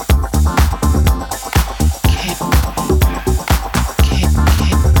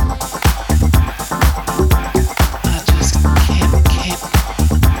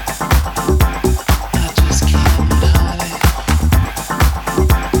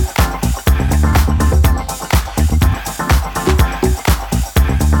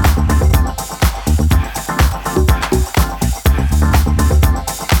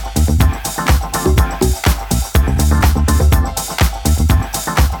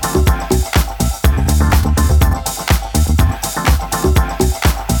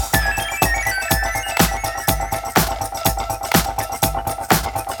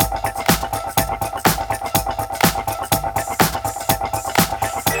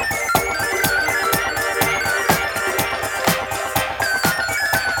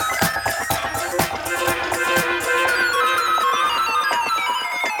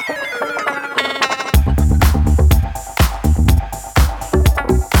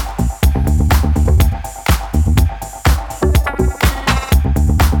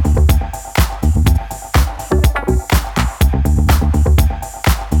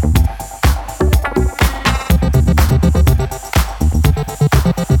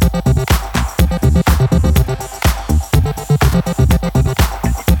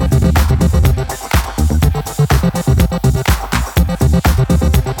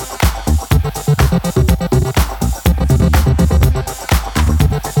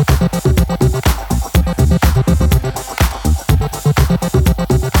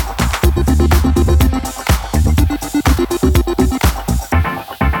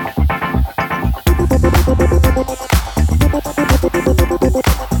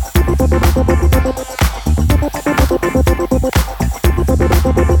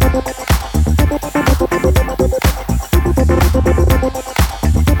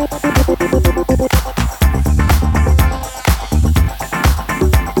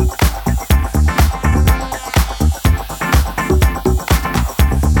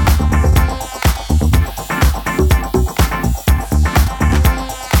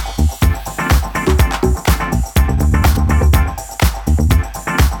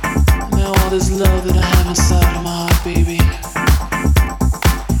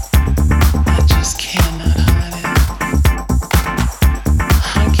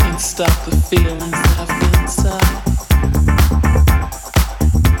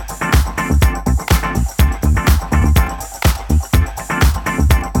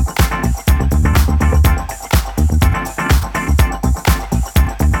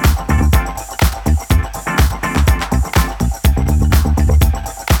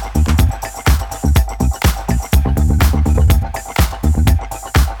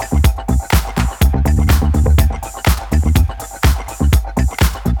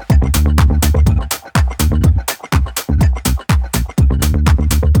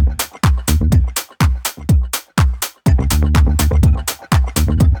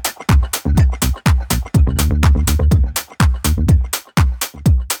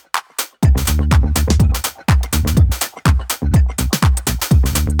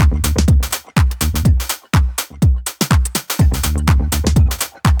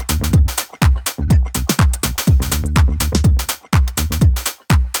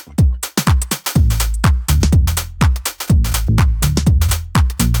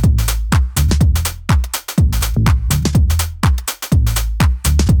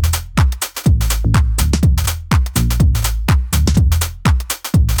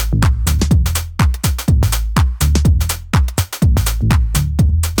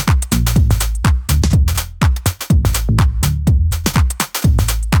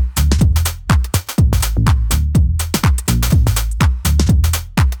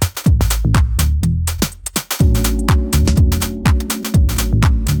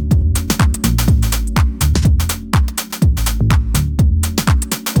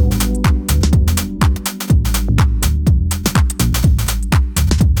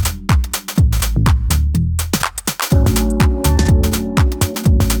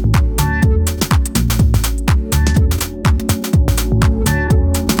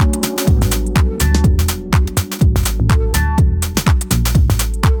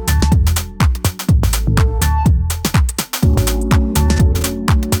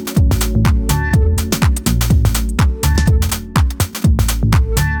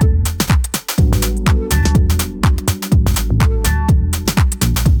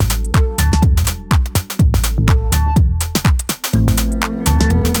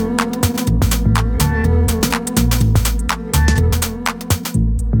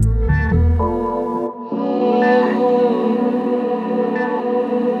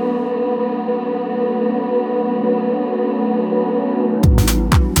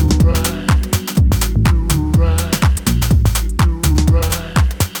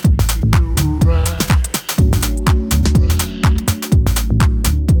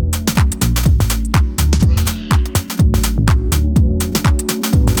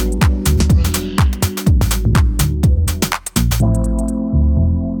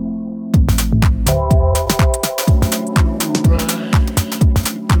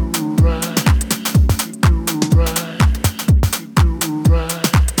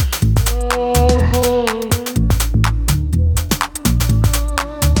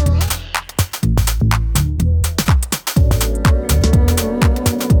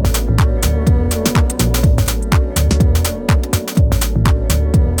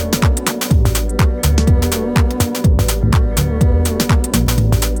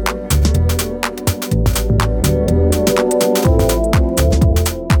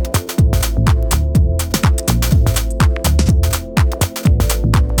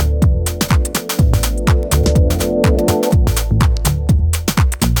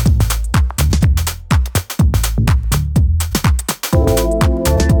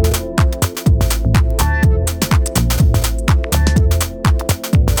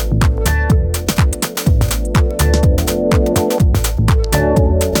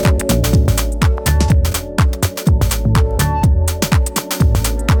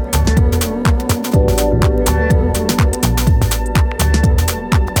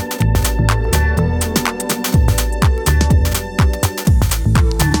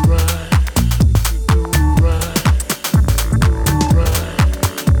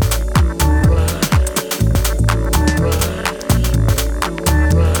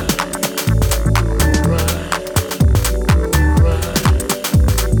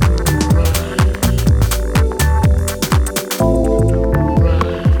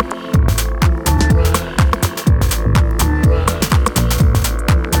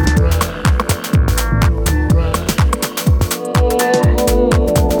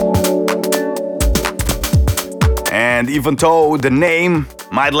 And even though the name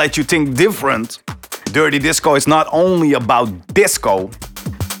might let you think different, Dirty Disco is not only about disco.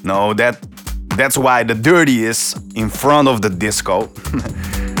 No, that's why the dirty is in front of the disco.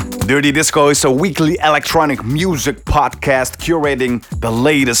 Dirty Disco is a weekly electronic music podcast curating the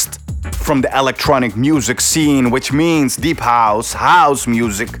latest from the electronic music scene, which means deep house, house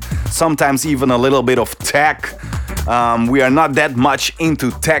music, sometimes even a little bit of tech. We are not that much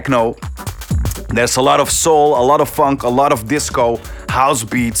into techno. There's a lot of soul, a lot of funk, a lot of disco, house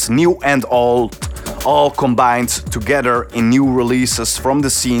beats, new and old, all combined together in new releases from the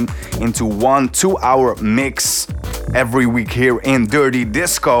scene into 1 2-hour mix every week here in Dirty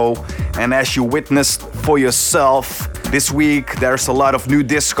Disco. And as you witnessed for yourself, this week there's a lot of new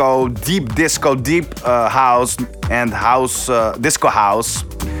disco, deep house and house, disco house.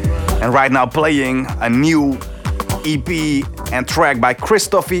 And right now playing a new EP and track by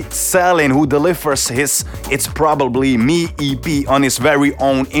Christophe Salin, who delivers his It's Probably Me EP on his very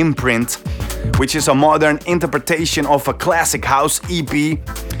own imprint, which is a modern interpretation of a classic house EP.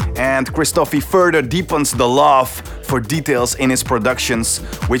 And Christophe further deepens the love for details in his productions,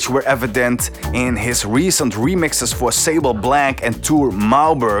 which were evident in his recent remixes for Sable Blanc and Tour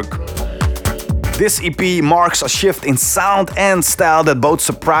Mauberg. This EP marks a shift in sound and style that both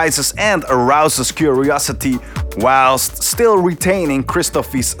surprises and arouses curiosity, whilst still retaining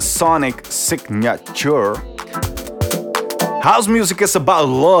Christophe's sonic signature. House music is about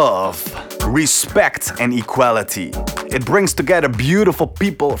love, respect and equality. It brings together beautiful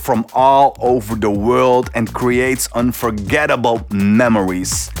people from all over the world and creates unforgettable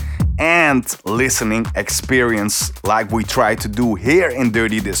memories and listening experience like we try to do here in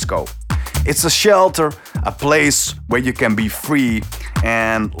Dirty Disco. It's a shelter, a place where you can be free,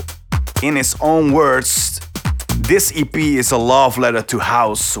 and in his own words, this EP is a love letter to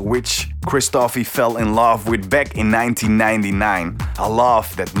house, which Christophe fell in love with back in 1999, a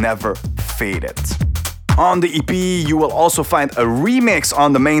love that never faded. On the EP, you will also find a remix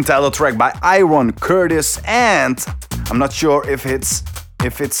on the main title track by Iron Curtis, and I'm not sure if it's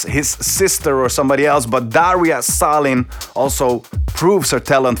his sister or somebody else, but Daria Salin also proves her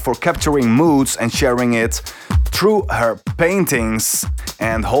talent for capturing moods and sharing it through her paintings,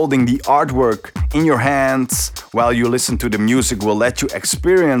 and holding the artwork in your hands while you listen to the music will let you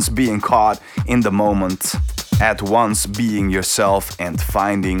experience being caught in the moment, at once being yourself and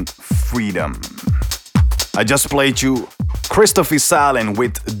finding freedom. I just played you Christophe Salin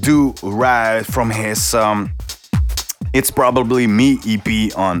with Do Right from his It's Probably Me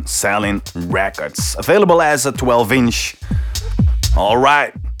EP on Salin Records, available as a 12-inch.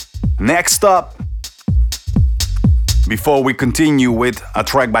 Alright, next up, before we continue with a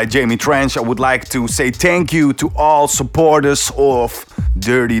track by Jamie Trench, I would like to say thank you to all supporters of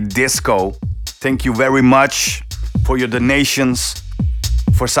Dirty Disco. Thank you very much for your donations,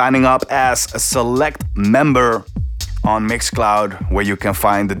 for signing up as a select member on Mixcloud, where you can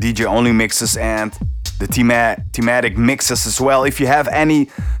find the DJ-only mixes and the thematic mixes as well. If you have any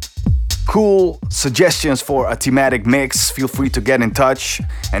cool suggestions for a thematic mix, feel free to get in touch.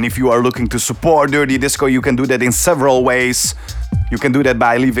 And if you are looking to support Dirty Disco, you can do that in several ways. You can do that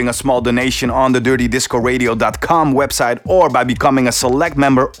by leaving a small donation on the dirtydiscoradio.com website, or by becoming a select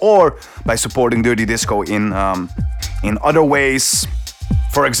member, or by supporting Dirty Disco in other ways.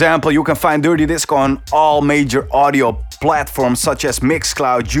 For example, you can find Dirty Disco on all major audio platforms such as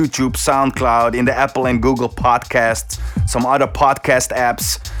Mixcloud, YouTube, SoundCloud, in the Apple and Google podcasts, some other podcast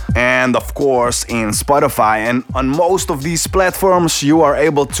apps, and of course in Spotify. And on most of these platforms, you are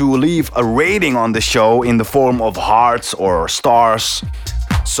able to leave a rating on the show in the form of hearts or stars.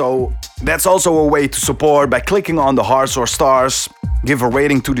 So that's also a way to support by clicking on the hearts or stars, give a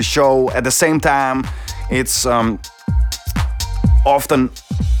rating to the show. At the same time, it's often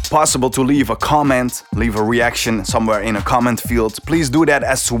possible to leave a comment, leave a reaction somewhere in a comment field. Please do that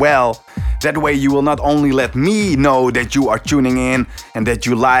as well. That way you will not only let me know that you are tuning in and that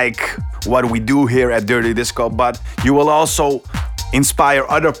you like what we do here at Dirty Disco, but you will also inspire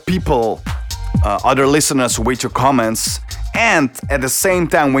other people, other listeners with your comments. And at the same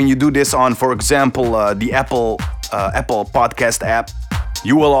time, when you do this on, for example, the Apple podcast app,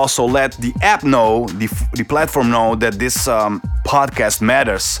 you will also let the app know, the platform know that this podcast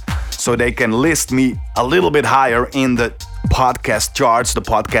matters, so they can list me a little bit higher in the podcast charts, the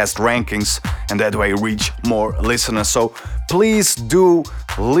podcast rankings, and that way reach more listeners. So please do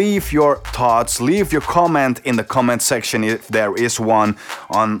leave your thoughts, leave your comment in the comment section if there is one,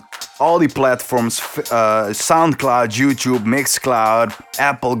 on all the platforms, SoundCloud, YouTube, Mixcloud,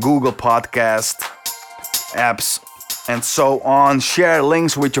 Apple, Google Podcast apps, and so on. Share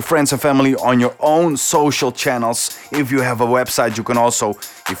links with your friends and family on your own social channels. If you have a website, you can also,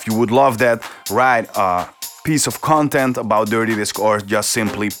 if you would love that, write a piece of content about Dirty Disco, or just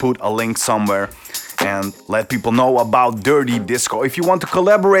simply put a link somewhere and let people know about Dirty Disco. If you want to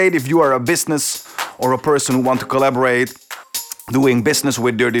collaborate, if you are a business or a person who want to collaborate doing business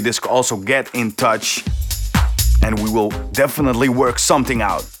with Dirty Disco, also get in touch and we will definitely work something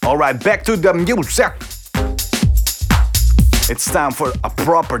out. All right, back to the music. It's time for a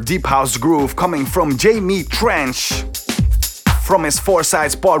proper deep house groove coming from Jamie Trench from his 4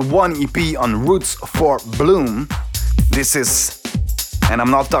 Sides Part 1 EP on Roots for Bloom. This is, and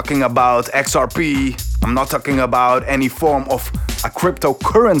I'm not talking about XRP, I'm not talking about any form of a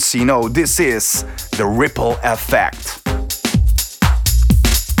cryptocurrency, no, this is the ripple effect.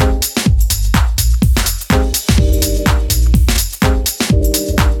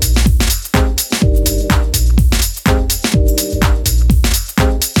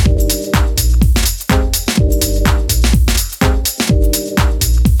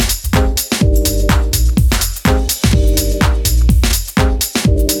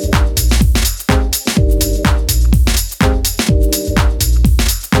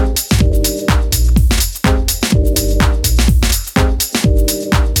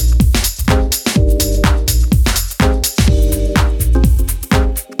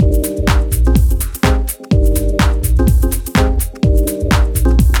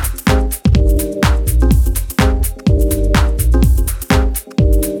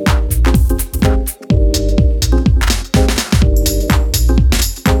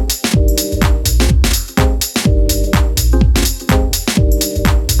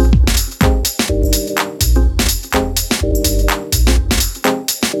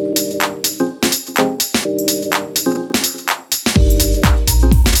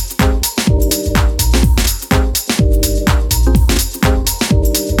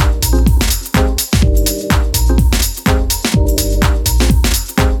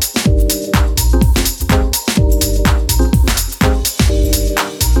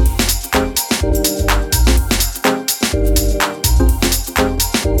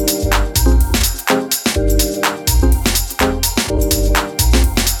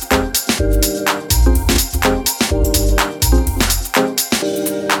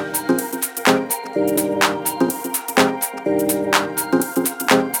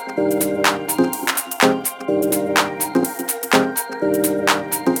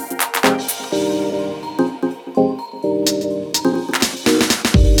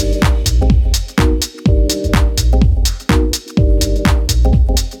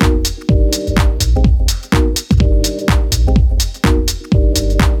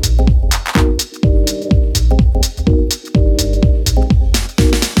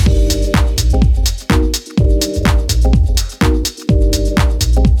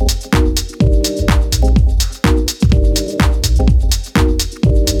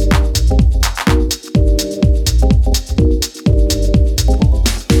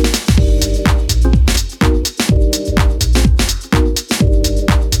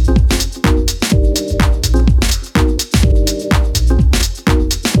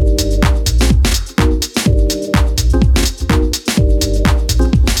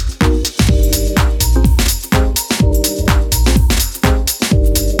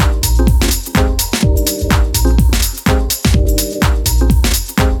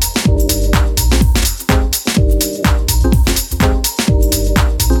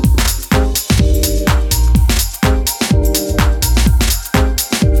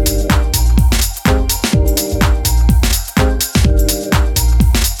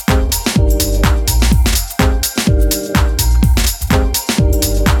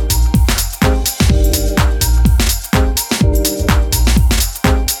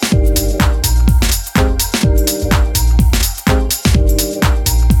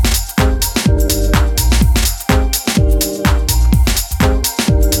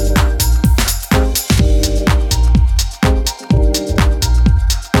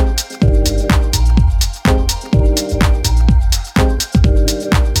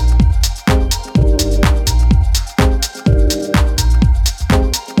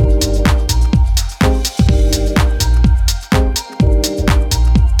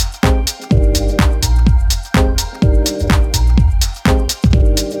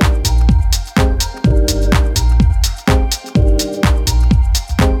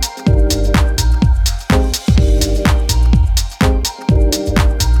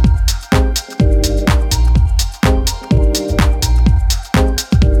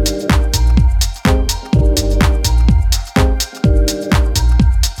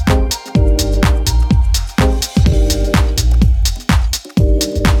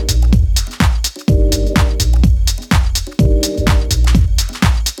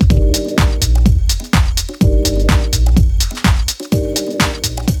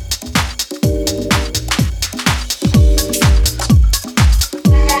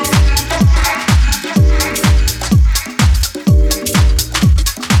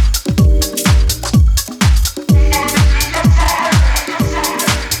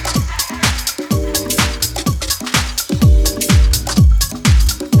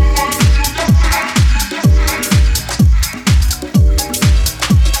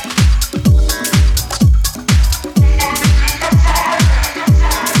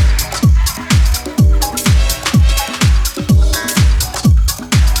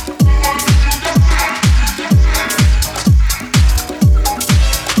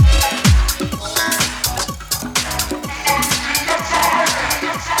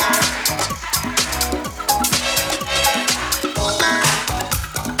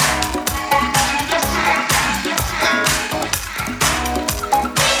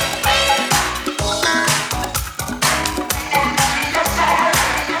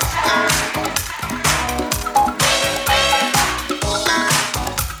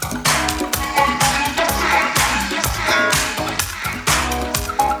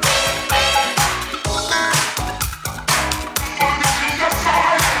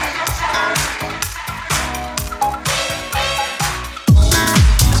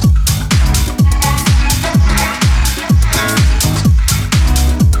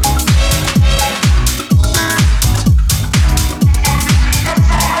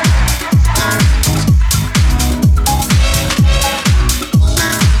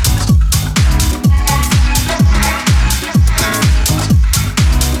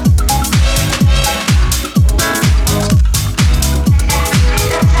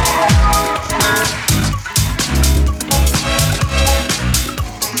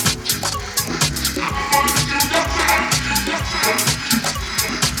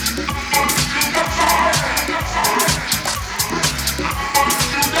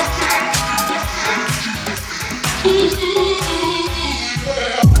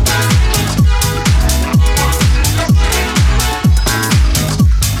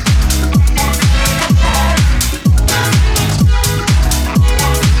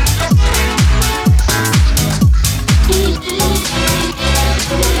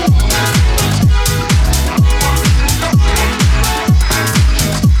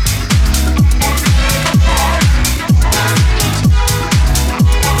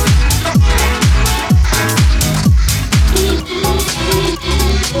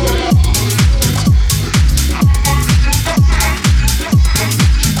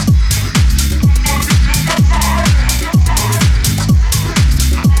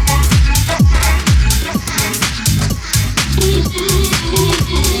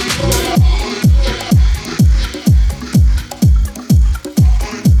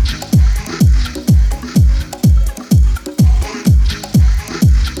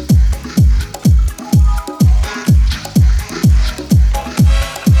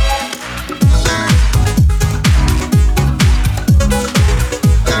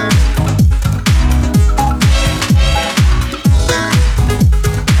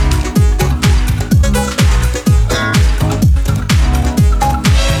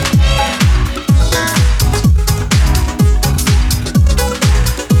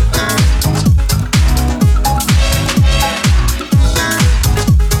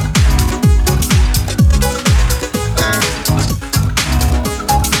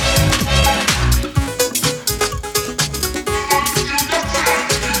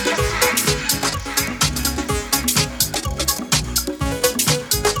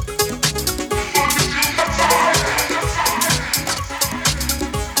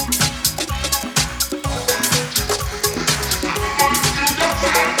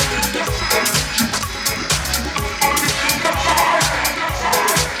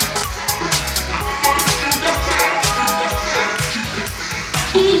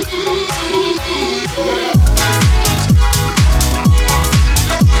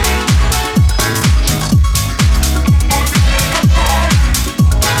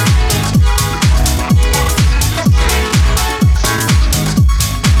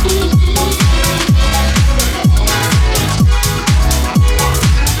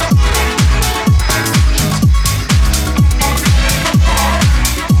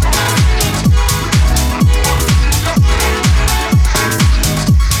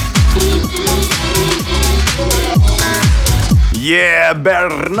 Yeah,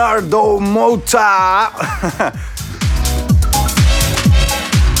 Bernardo Mota.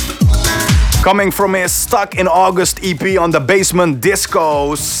 Coming from his Stuck in August EP on the Basement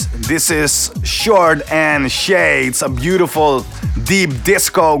Discos, this is Short and Shades, a beautiful deep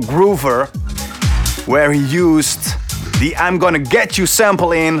disco groover where he used the I'm Gonna Get You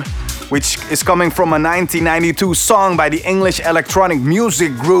sample in, which is coming from a 1992 song by the English electronic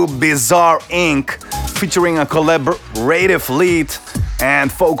music group Bizarre Inc., featuring a collaborative lead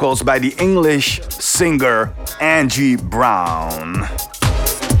and vocals by the English singer Angie Brown.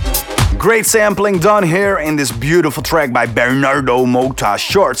 Great sampling done here in this beautiful track by Bernardo Mota,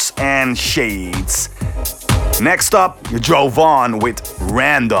 Shorts and Shades. Next up, JUAN with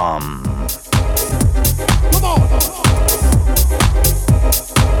Random.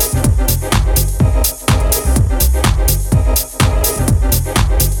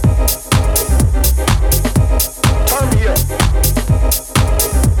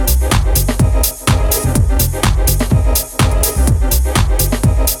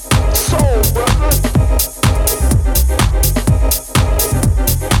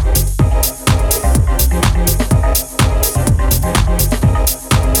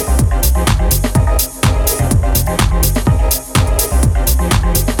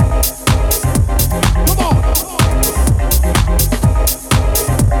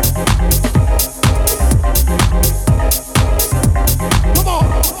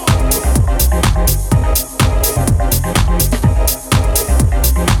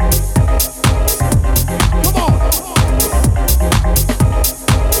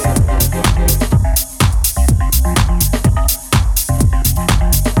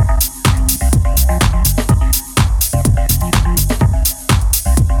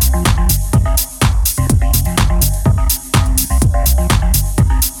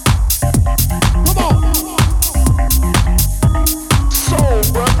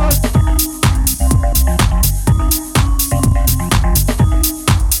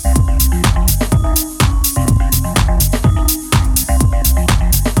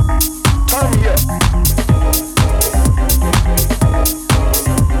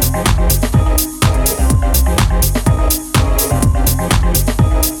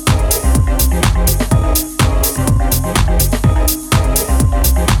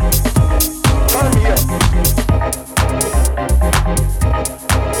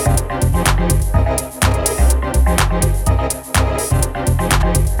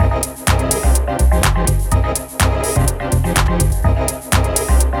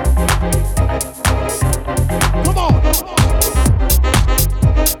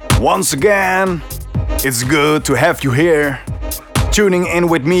 Once again, it's good to have you here, tuning in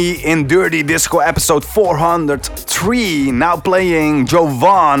with me in Dirty Disco episode 403, now playing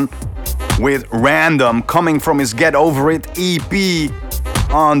JUAN with Random, coming from his Get Over It EP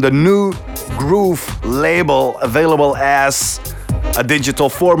on the New Groove label, available as a digital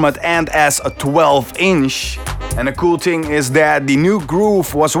format and as a 12-inch. And the cool thing is that the New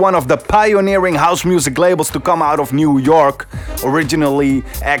Groove was one of the pioneering house music labels to come out of New York, originally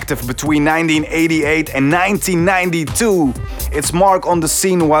active between 1988 and 1992. Its mark on the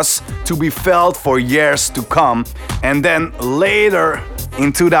scene was to be felt for years to come. And then later,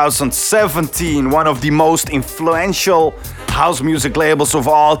 in 2017, one of the most influential house music labels of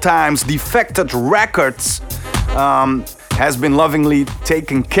all times, Defected Records, has been lovingly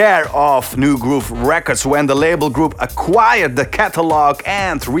taking care of New Groove Records when the label group acquired the catalog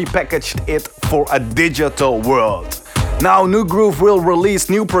and repackaged it for a digital world. Now New Groove will release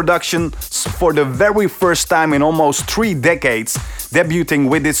new productions for the very first time in almost 3 decades, debuting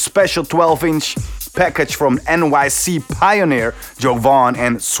with its special 12-inch package from NYC pioneer JUAN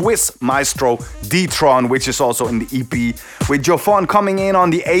and Swiss maestro D-Tron, which is also in the EP, with JUAN coming in on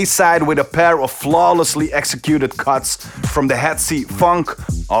the A side with a pair of flawlessly executed cuts from the headsy funk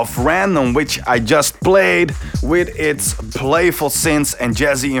of Random, which I just played, with its playful synths and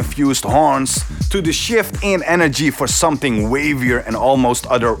jazzy infused horns, to the shift in energy for something wavier and almost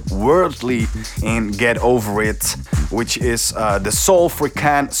otherworldly in Get Over It, which is the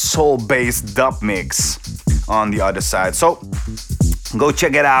soul-fricant, soul-based dub mix on the other side. So Go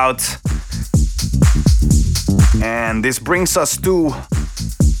check it out. And this brings us to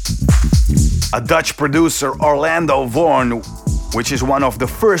a Dutch producer, Orlando Voorn, which is one of the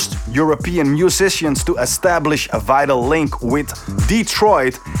first European musicians to establish a vital link with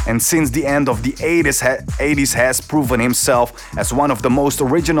Detroit, and since the end of the 80s has proven himself as one of the most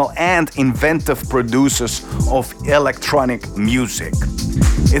original and inventive producers of electronic music.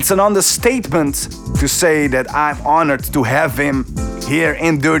 It's an understatement to say that I'm honored to have him here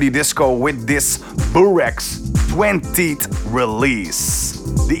in Dirty Disco with this Burek's 20th release.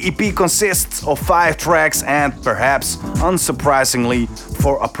 The EP consists of 5 tracks and, perhaps unsurprisingly,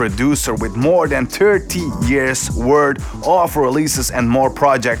 for a producer with more than 30 years worth of releases and more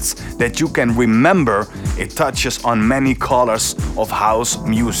projects that you can remember, it touches on many colors of house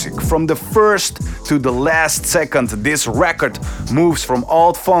music. From the first to the last second, this record moves from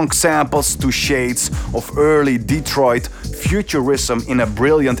old funk samples to shades of early Detroit futurism in a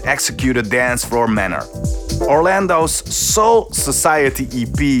brilliant executed dance floor manner. Orlando's Soul Society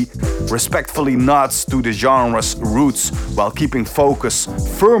EP respectfully nods to the genre's roots while keeping focus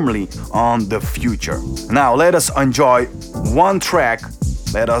firmly on the future. Now let us enjoy one track.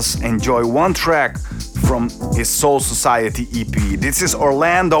 Let us enjoy one track from his Soul Society EP. This is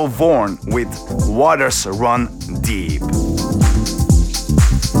Orlando Voorn with Waters Run Deep.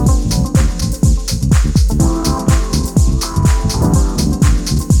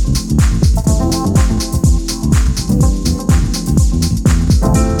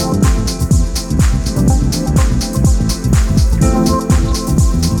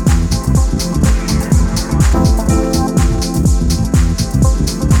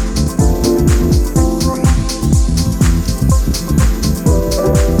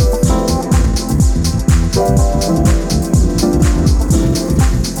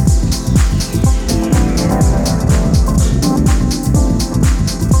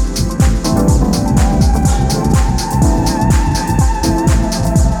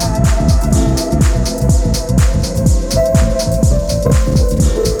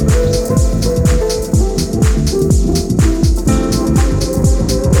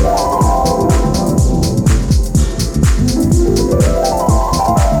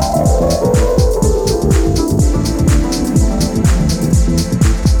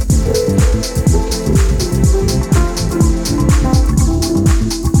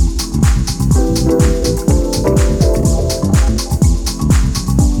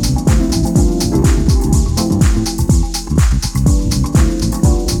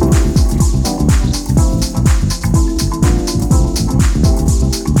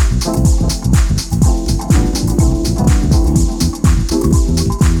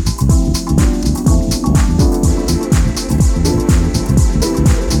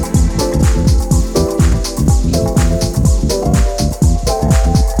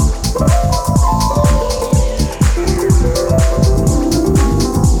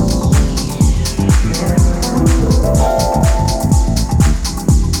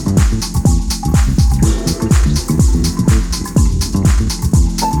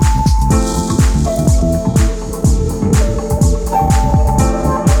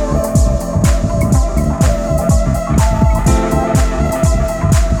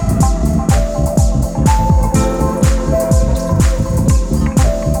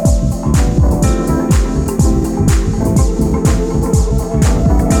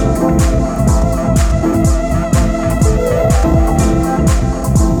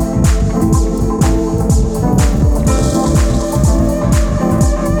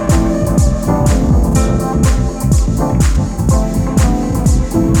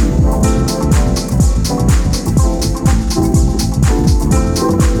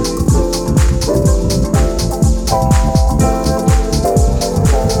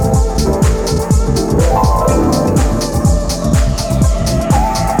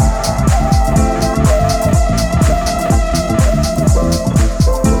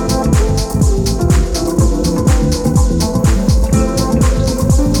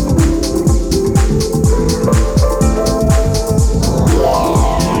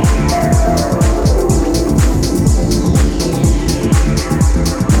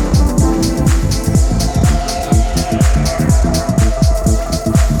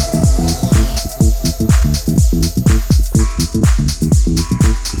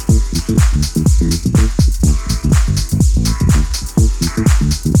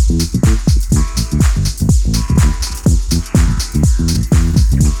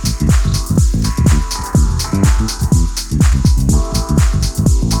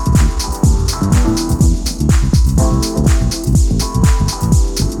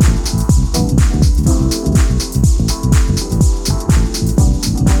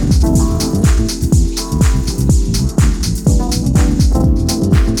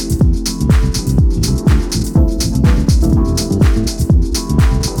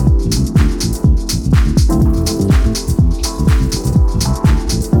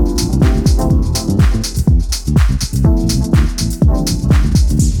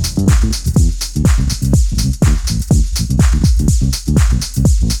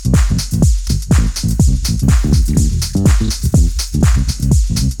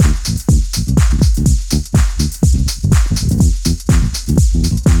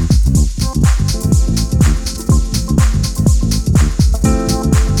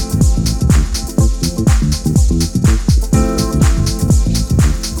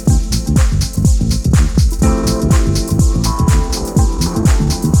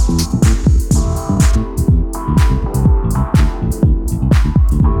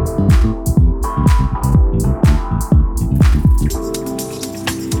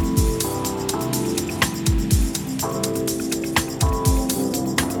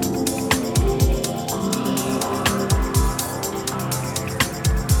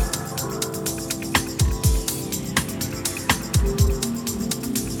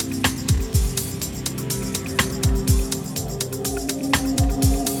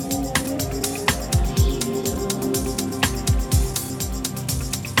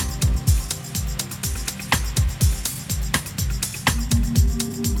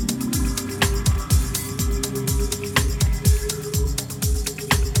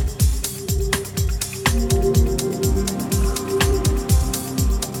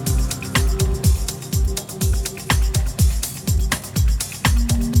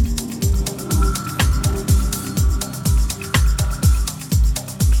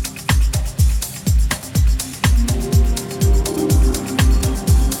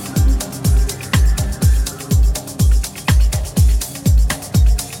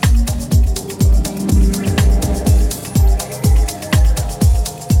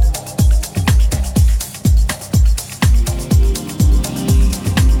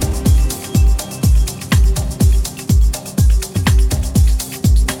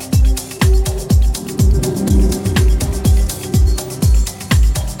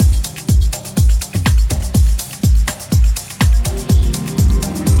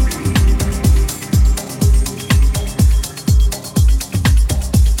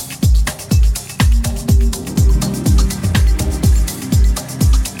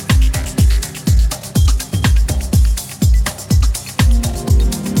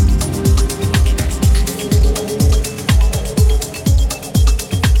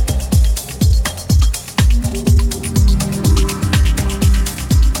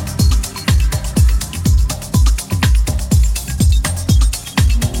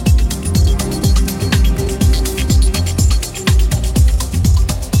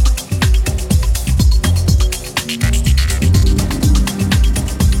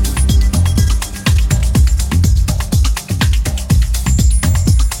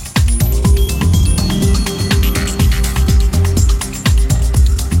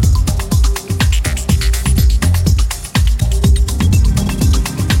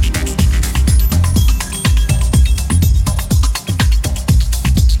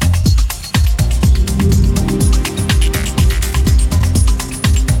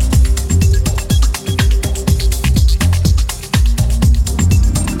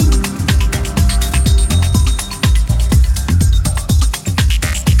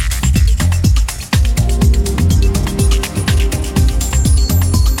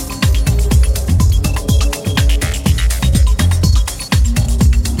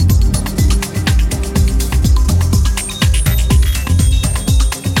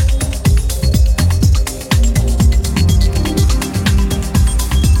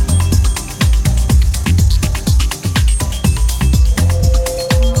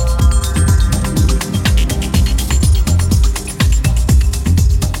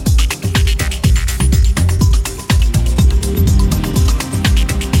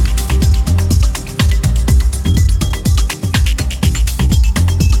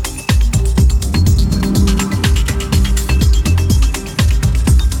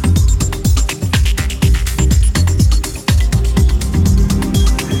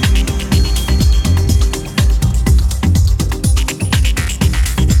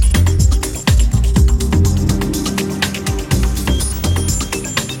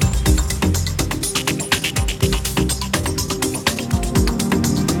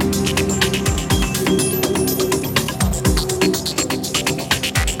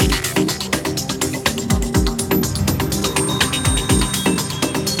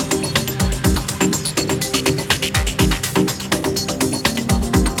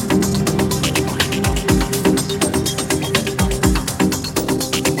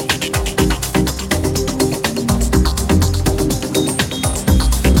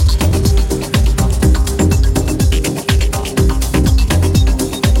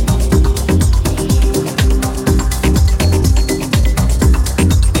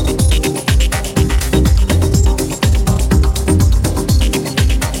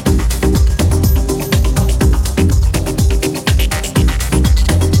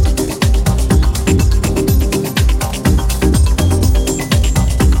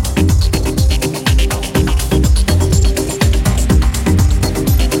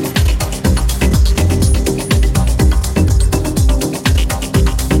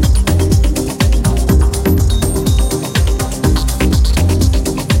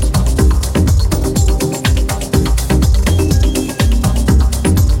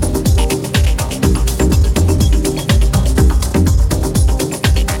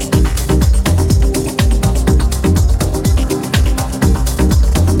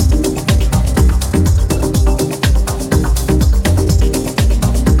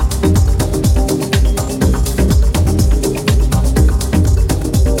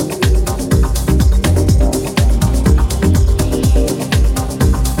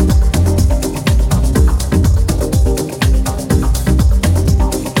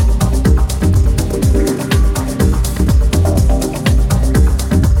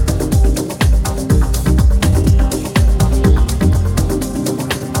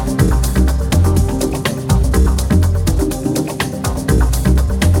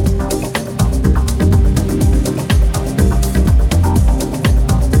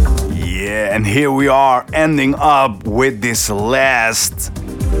 And here we are ending up with this last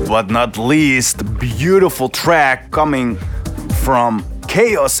but not least beautiful track coming from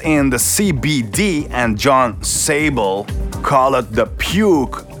Chaos in the CBD and John Sable. Call it the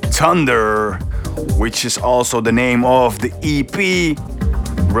Puke Thunder, which is also the name of the EP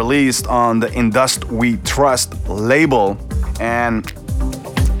released on the Indust We Trust label. And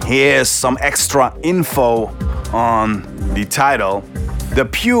here's some extra info on the title. The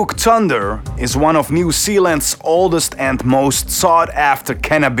Puke Thunder is one of New Zealand's oldest and most sought-after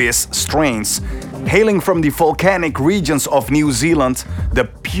cannabis strains. Hailing from the volcanic regions of New Zealand, the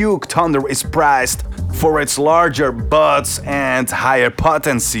Puke Thunder is prized for its larger buds and higher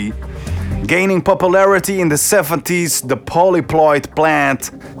potency. Gaining popularity in the 70s, the polyploid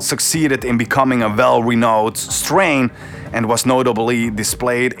plant succeeded in becoming a well-renowned strain and was notably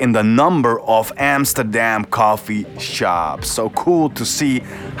displayed in the number of Amsterdam coffee shops. So cool to see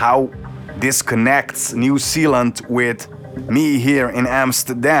how this connects New Zealand with me here in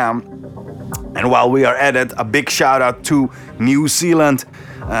Amsterdam. And while we are at it, a big shout out to New Zealand,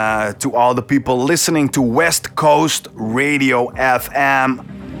 to all the people listening to West Coast Radio FM,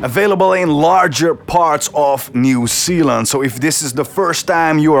 available in larger parts of New Zealand. So if this is the first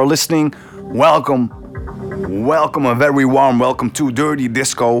time you are listening, welcome. Welcome, a very warm welcome to Dirty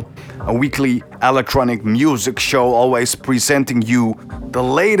Disco, a weekly electronic music show, always presenting you the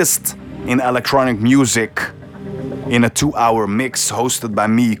latest in electronic music in a 2-hour mix hosted by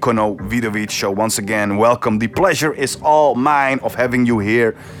me, Kono Vidovic. So once again, welcome. The pleasure is all mine of having you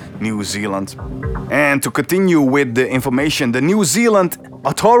here, New Zealand. And to continue with the information, the New Zealand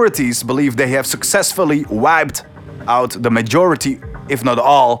authorities believe they have successfully wiped out the majority, if not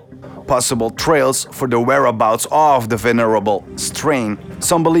all, possible trails for the whereabouts of the venerable strain.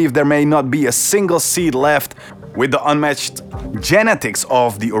 Some believe there may not be a single seed left with the unmatched genetics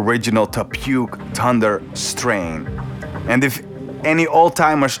of the original Puke Thunder strain. And if any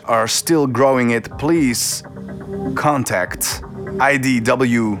old-timers are still growing it, please contact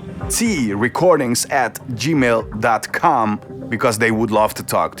idwtrecordings@gmail.com because they would love to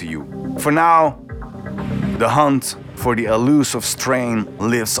talk to you. For now, the hunt for the elusive strain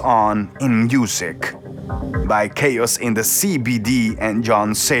lives on in music by Chaos in the CBD and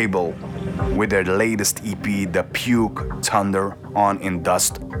John Sable with their latest EP, The Puke Thunder, on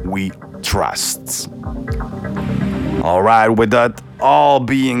Indust We Trust. Alright, with that all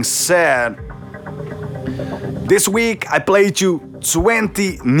being said, this week I played you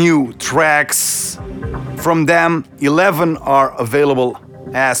 20 new tracks. From them, 11 are available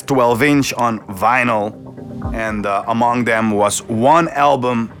as 12-inch on vinyl. And among them was one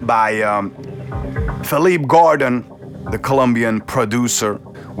album by Felipe Gordon, the Colombian producer,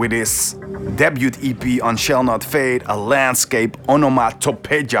 with his debut EP on Shall Not Fade, a landscape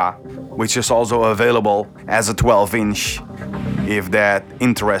onomatopeia, which is also available as a 12-inch, if that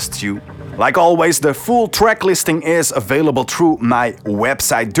interests you. Like always, the full track listing is available through my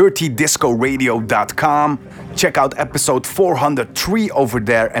website, dirtydiscoradio.com. Check out episode 403 over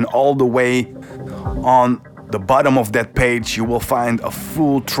there, and all the way on the bottom of that page you will find a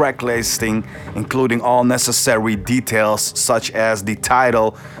full track listing, including all necessary details such as the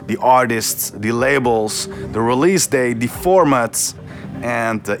title, the artists, the labels, the release date, the formats,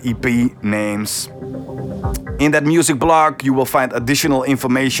 and the EP names. In that music blog you will find additional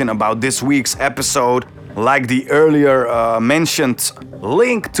information about this week's episode, like the earlier mentioned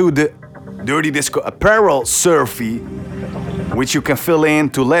link to the Dirty Disco apparel survey, which you can fill in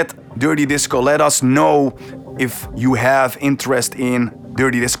to let Dirty Disco let us know if you have interest in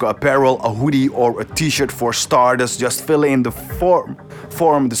Dirty Disco apparel, a hoodie or a t-shirt for starters. Just fill in the form,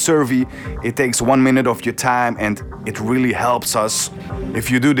 the survey. It takes 1 minute of your time and it really helps us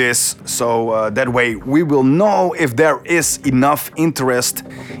if you do this. So that way we will know if there is enough interest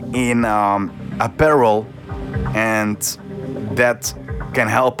in apparel, and that can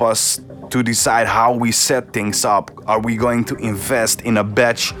help us to decide how we set things up. Are we going to invest in a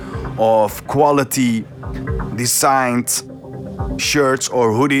batch of quality designed shirts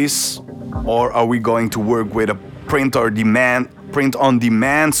or hoodies, or are we going to work with a print on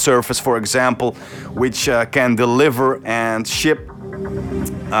demand service, for example, which can deliver and ship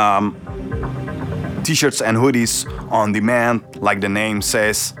t-shirts and hoodies on demand, like the name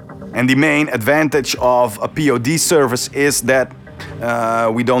says. And the main advantage of a POD service is that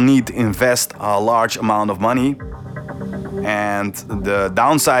we don't need to invest a large amount of money. And the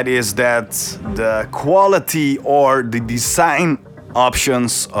downside is that the quality or the design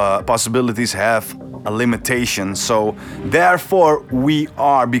options, possibilities have a limitation. So therefore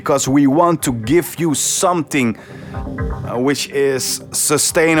because we want to give you something which is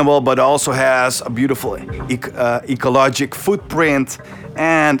sustainable but also has a beautiful ecologic footprint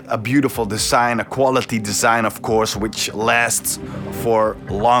and a beautiful design, a quality design, of course, which lasts for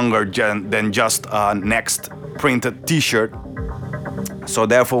longer than just a next printed t-shirt. So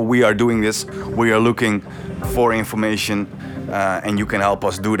therefore we are doing this. We are looking for information, and you can help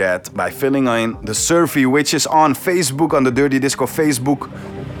us do that by filling in the survey, which is on Facebook, on the Dirty Disco Facebook.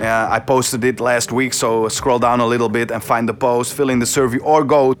 I posted it last week, so scroll down a little bit and find the post, fill in the survey, or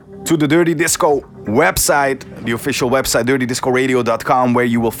go to the Dirty Disco website, the official website, dirtydiscoradio.com, where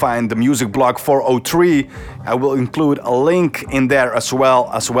you will find the music blog 403. I will include a link in there as well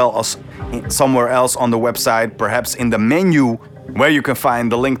as somewhere else on the website, perhaps in the menu, where you can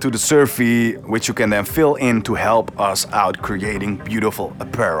find the link to the survey, which you can then fill in to help us out creating beautiful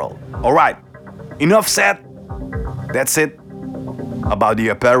apparel. All right, enough said. That's it about the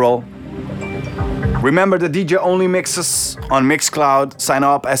apparel. Remember the DJ only mixes on Mixcloud. Sign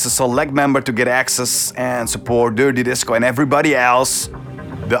up as a select member to get access and support Dirty Disco and everybody else.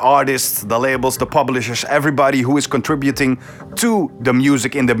 The artists, the labels, the publishers, everybody who is contributing to the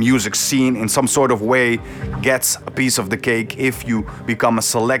music in the music scene in some sort of way gets a piece of the cake if you become a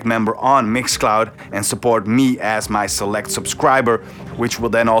select member on Mixcloud and support me as my select subscriber, which will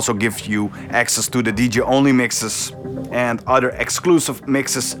then also give you access to the DJ only mixes and other exclusive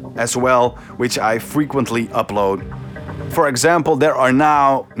mixes as well, which I frequently upload. For example, there are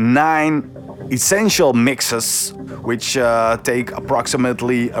now 9 essential mixes which take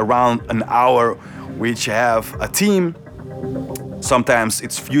approximately around an hour, which have a theme. Sometimes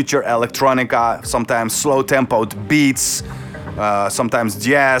it's future electronica, sometimes slow tempoed beats, sometimes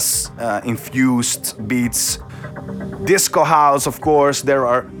jazz infused beats, disco house, of course. There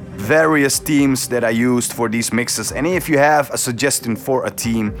are various themes that I used for these mixes, and if you have a suggestion for a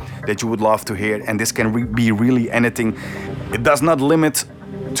theme that you would love to hear, and this can be really anything, it does not limit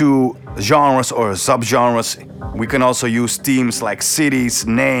to genres or subgenres. We can also use themes like cities,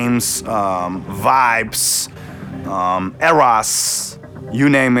 names, vibes, eras, you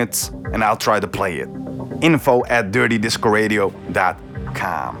name it, and I'll try to play it.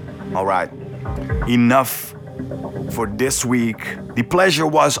 info@dirtydiscoradio.com. All right, enough for this week. The pleasure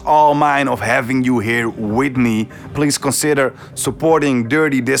was all mine of having you here with me. Please consider supporting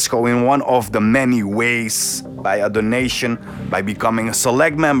Dirty Disco in one of the many ways: by a donation, by becoming a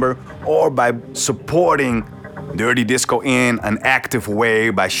select member, or by supporting Dirty Disco in an active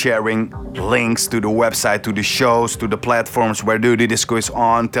way by sharing links to the website, to the shows, to the platforms where Dirty Disco is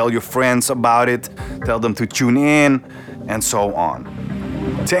on. Tell your friends about it, tell them to tune in, and so on.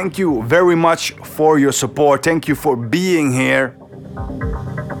 Thank you very much for your support. Thank you for being here.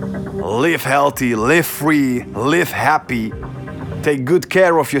 Live healthy, live free, live happy. Take good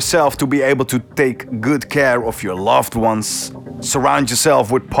care of yourself to be able to take good care of your loved ones. Surround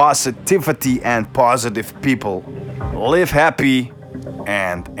yourself with positivity and positive people. Live happy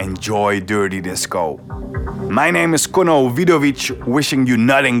and enjoy Dirty Disco. My name is Kono Vidovic, wishing you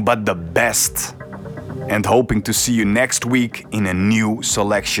nothing but the best and hoping to see you next week in a new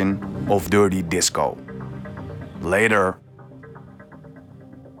selection of Dirty Disco. Later.